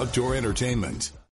destination for outdoor entertainment.